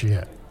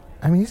 shit.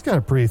 I mean, he's got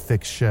a pretty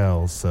thick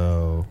shell,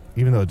 so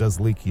even though it does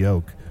leak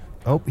yolk.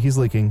 Oh, he's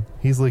leaking.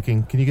 He's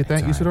leaking. Can you get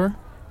that, Usador?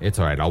 It's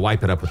all right. I'll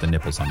wipe it up with the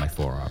nipples on my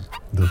forearm.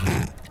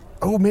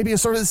 Oh, maybe a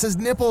sword that says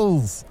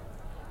nipples.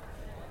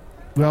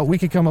 Well, we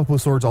could come up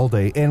with swords all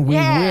day, and we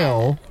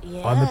will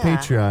on the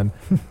Patreon.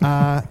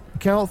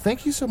 Cal,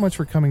 thank you so much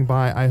for coming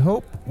by. I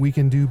hope we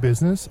can do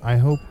business. I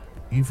hope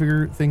you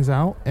figure things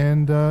out,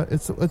 and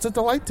it's a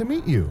delight to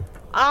meet you.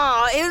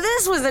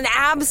 This was an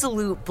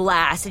absolute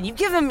blast, and you've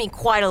given me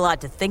quite a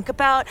lot to think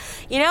about.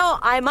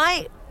 I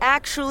might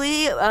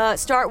actually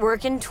start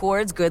working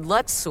towards Good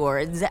Luck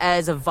Swords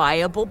as a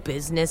viable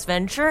business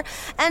venture,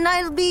 and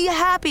I'll be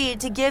happy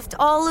to gift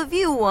all of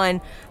you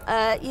one,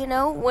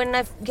 when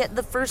I get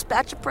the first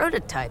batch of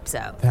prototypes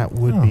out. That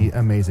would be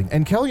amazing.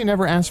 And Kelly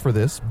never asked for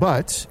this,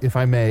 but if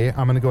I may,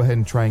 I'm going to go ahead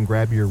and try and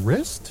grab your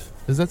wrist.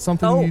 Is that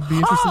something you'd be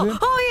interested in?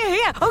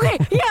 Okay, okay,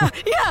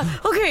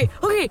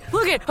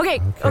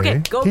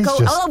 go. He's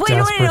just Oh, wait,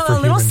 desperate for a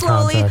little human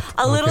slowly, contact.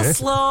 a little Okay.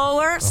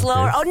 slower.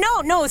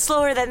 Oh, no,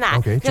 slower than that.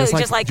 Okay,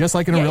 just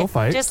like in a real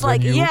fight. Just when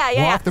like, you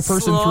walk the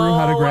person through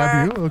how to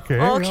grab you. Okay,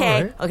 all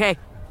right. Okay.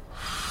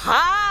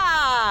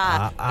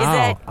 Ha! Ow, Is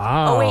that?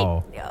 ow. Oh, wait.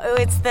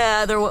 It's the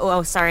other way.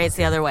 Oh, sorry, it's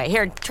the other way.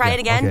 Here, try it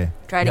again. Okay.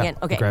 Try it Yeah, again.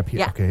 Okay. Grab here.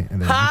 Yeah. Okay,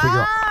 and then you put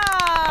your...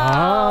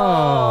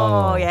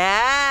 Oh,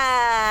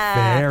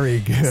 yeah. Very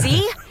good.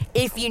 See?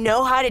 If you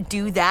know how to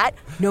do that,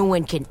 no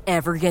one can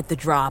ever get the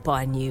drop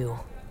on you,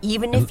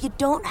 even if you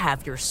don't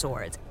have your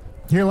swords.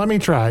 Here, let me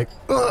try.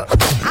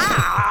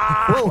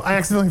 Oh, I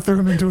accidentally threw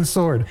him into a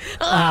sword.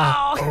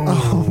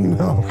 Oh,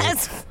 no.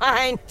 That's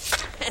fine.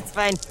 That's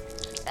fine.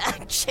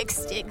 Chick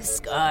stick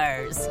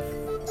scars.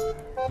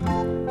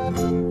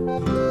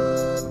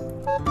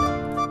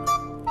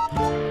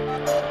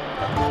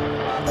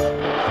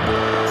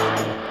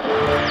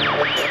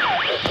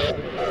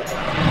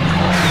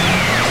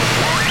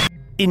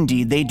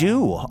 Indeed they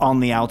do, on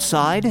the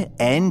outside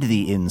and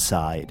the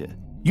inside.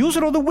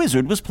 Yuzuru the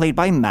Wizard was played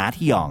by Matt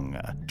Young.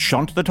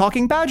 Shunt the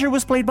Talking Badger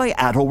was played by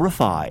Adol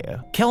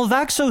Rafai.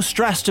 Kelvaxo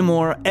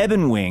Strastimor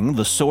Ebonwing,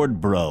 the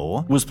Sword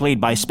Bro, was played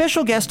by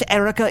special guest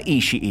Erika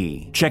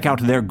Ishii. Check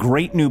out their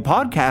great new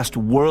podcast,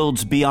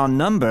 Worlds Beyond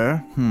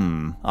Number.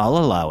 I'll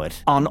allow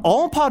it. On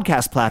all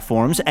podcast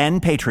platforms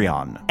and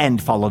Patreon.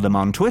 And follow them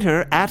on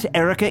Twitter at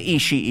Erika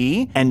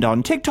Ishii and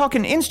on TikTok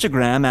and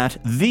Instagram at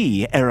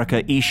the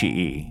Erika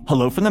Ishii.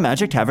 Hello from the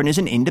Magic Tavern is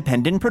an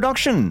independent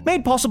production,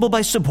 made possible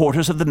by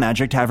supporters of the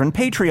Magic Tavern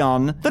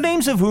Patreon, the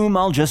names of whom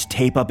I'll just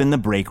tape up in the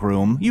break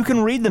room. You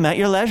can read them at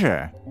your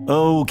leisure.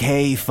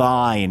 Okay,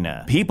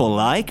 fine. People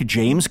like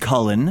James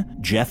Cullen,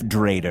 Jeff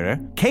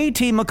Drader,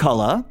 KT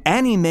McCullough,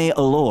 Annie Mae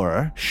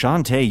Allure,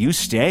 Shantae, you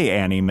stay,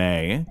 Annie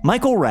Mae,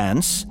 Michael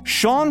Rance,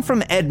 Sean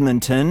from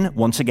Edmonton,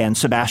 once again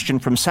Sebastian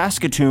from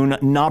Saskatoon,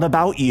 Not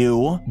About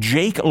You,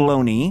 Jake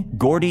Loney,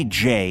 Gordy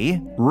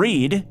J,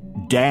 Reed,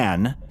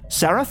 Dan,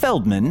 Sarah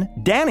Feldman,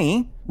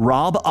 Danny,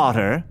 Rob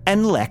Otter,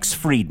 and Lex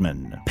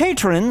Friedman.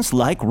 Patrons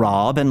like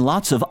Rob and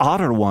lots of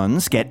Otter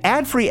ones get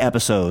ad-free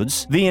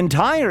episodes, the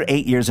entire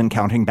 8 Years and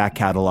Counting back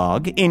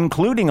catalog,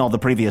 including all the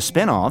previous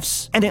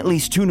spin-offs, and at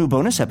least 2 new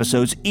bonus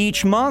episodes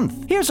each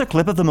month. Here's a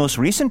clip of the most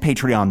recent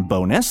Patreon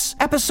bonus,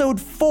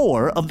 episode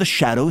 4 of the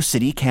Shadow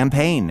City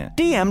campaign,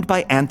 DM'd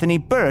by Anthony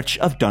Birch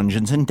of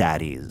Dungeons and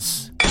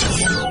Daddies.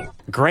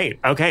 Great.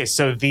 Okay,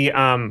 so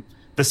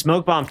the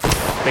smoke bombs,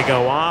 they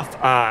go off,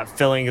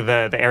 filling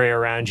the area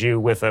around you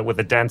with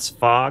a dense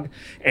fog,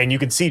 and you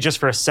can see just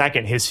for a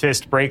second his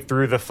fist break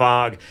through the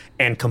fog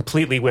and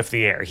completely whiff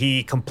the air.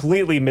 He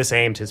completely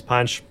misaimed his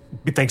punch.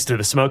 Thanks to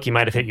the smoke, he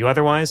might have hit you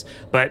otherwise.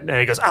 But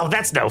he goes, "Oh,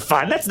 that's no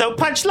fun. That's no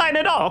punchline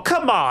at all.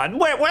 Come on,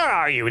 where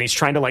are you?" And he's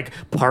trying to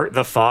part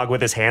the fog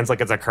with his hands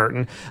like it's a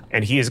curtain.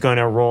 And he is going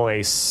to roll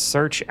a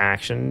search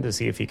action to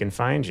see if he can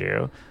find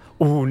you.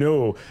 Oh,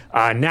 no.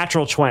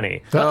 Natural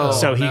 20.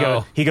 So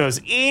he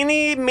goes,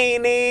 eeny,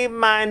 meeny,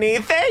 miny,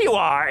 there you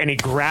are. And he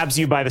grabs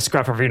you by the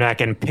scruff of your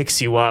neck and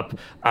picks you up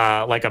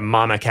like a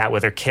mama cat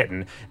with her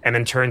kitten, and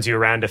then turns you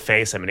around to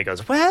face him. And he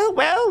goes,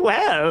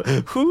 well,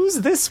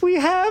 who's this we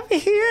have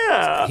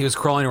here? He was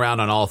crawling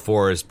around on all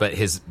fours, but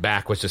his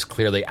back was just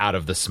clearly out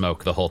of the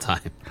smoke the whole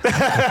time.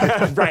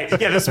 Right.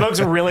 Yeah, the smoke's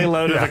really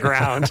low to the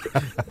ground.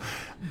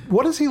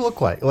 What does he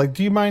look like?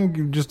 Do you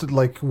mind just,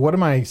 what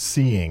am I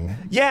seeing?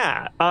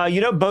 Yeah.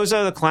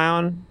 Bozo the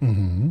Clown?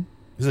 Mm-hmm.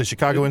 He's a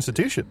Chicago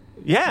institution.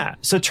 Yeah.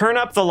 So turn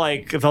up the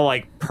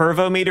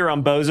pervometer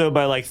on Bozo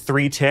by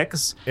 3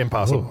 ticks.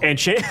 Impossible. And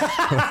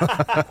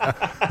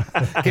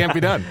can't be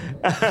done.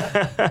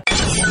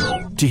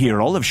 To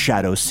hear all of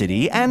Shadow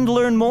City and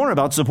learn more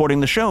about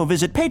supporting the show,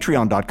 visit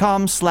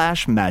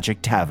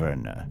patreon.com/Magic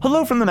Tavern.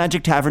 Hello from the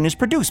Magic Tavern is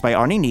produced by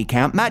Arnie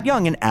Niekamp, Matt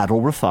Young, and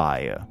Adol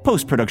Rafai.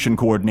 Post-production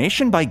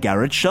coordination by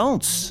Garrett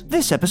Schultz.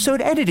 This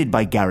episode edited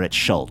by Garrett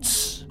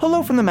Schultz.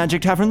 Hello from the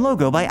Magic Tavern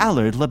logo by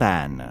Allard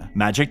Laban.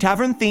 Magic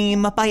Tavern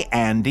theme by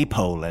Andy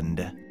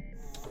Poland.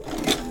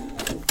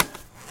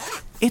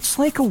 It's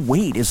like a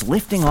weight is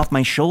lifting off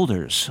my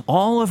shoulders.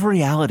 All of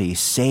reality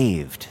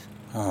saved.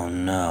 Oh,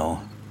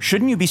 no.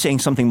 Shouldn't you be saying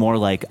something more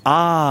like,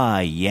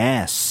 ah,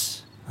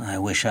 yes? I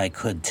wish I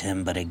could,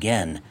 Tim, but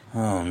again,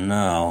 oh,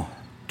 no.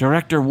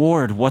 Director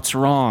Ward, what's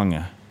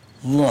wrong?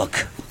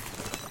 Look.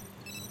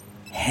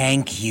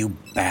 Hank, you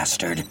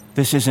bastard.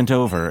 This isn't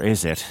over,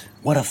 is it?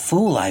 What a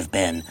fool I've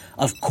been.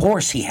 Of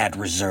course he had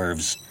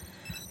reserves.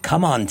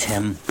 Come on,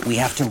 Tim. We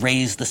have to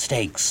raise the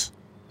stakes.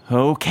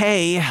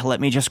 Okay,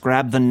 let me just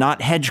grab the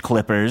knot hedge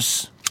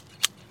clippers.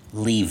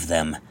 Leave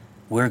them.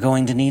 We're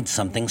going to need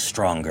something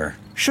stronger.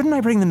 Shouldn't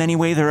I bring them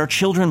anyway? There are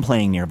children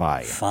playing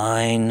nearby.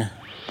 Fine.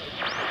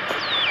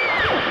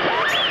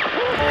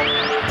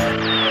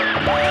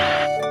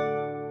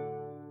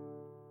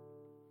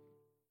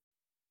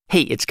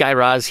 Hey, it's Guy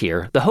Raz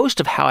here, the host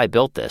of How I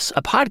Built This,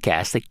 a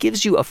podcast that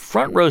gives you a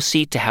front row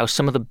seat to how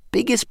some of the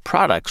biggest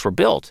products were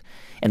built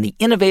and the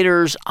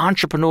innovators,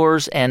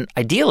 entrepreneurs, and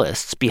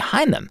idealists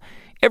behind them.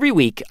 Every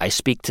week, I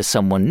speak to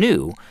someone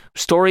new.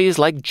 Stories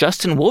like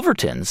Justin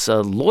Wolverton's,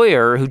 a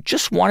lawyer who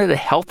just wanted a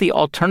healthy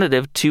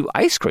alternative to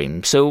ice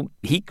cream, so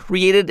he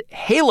created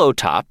Halo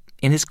Top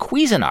in his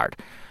Cuisinart.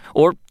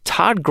 Or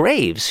Todd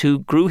Graves, who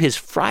grew his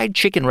fried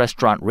chicken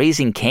restaurant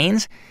Raising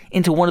Cane's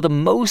into one of the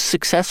most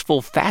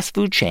successful fast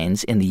food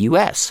chains in the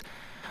U.S.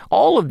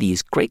 All of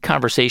these great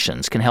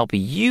conversations can help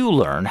you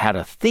learn how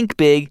to think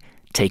big,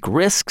 take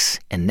risks,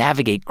 and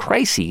navigate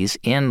crises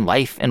in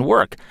life and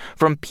work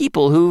from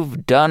people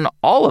who've done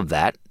all of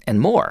that and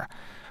more.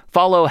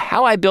 Follow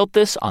How I Built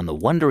This on the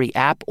Wondery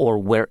app or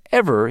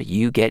wherever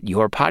you get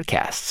your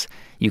podcasts.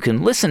 You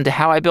can listen to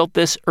How I Built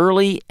This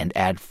early and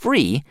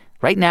ad-free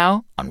right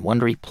now on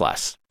Wondery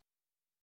Plus.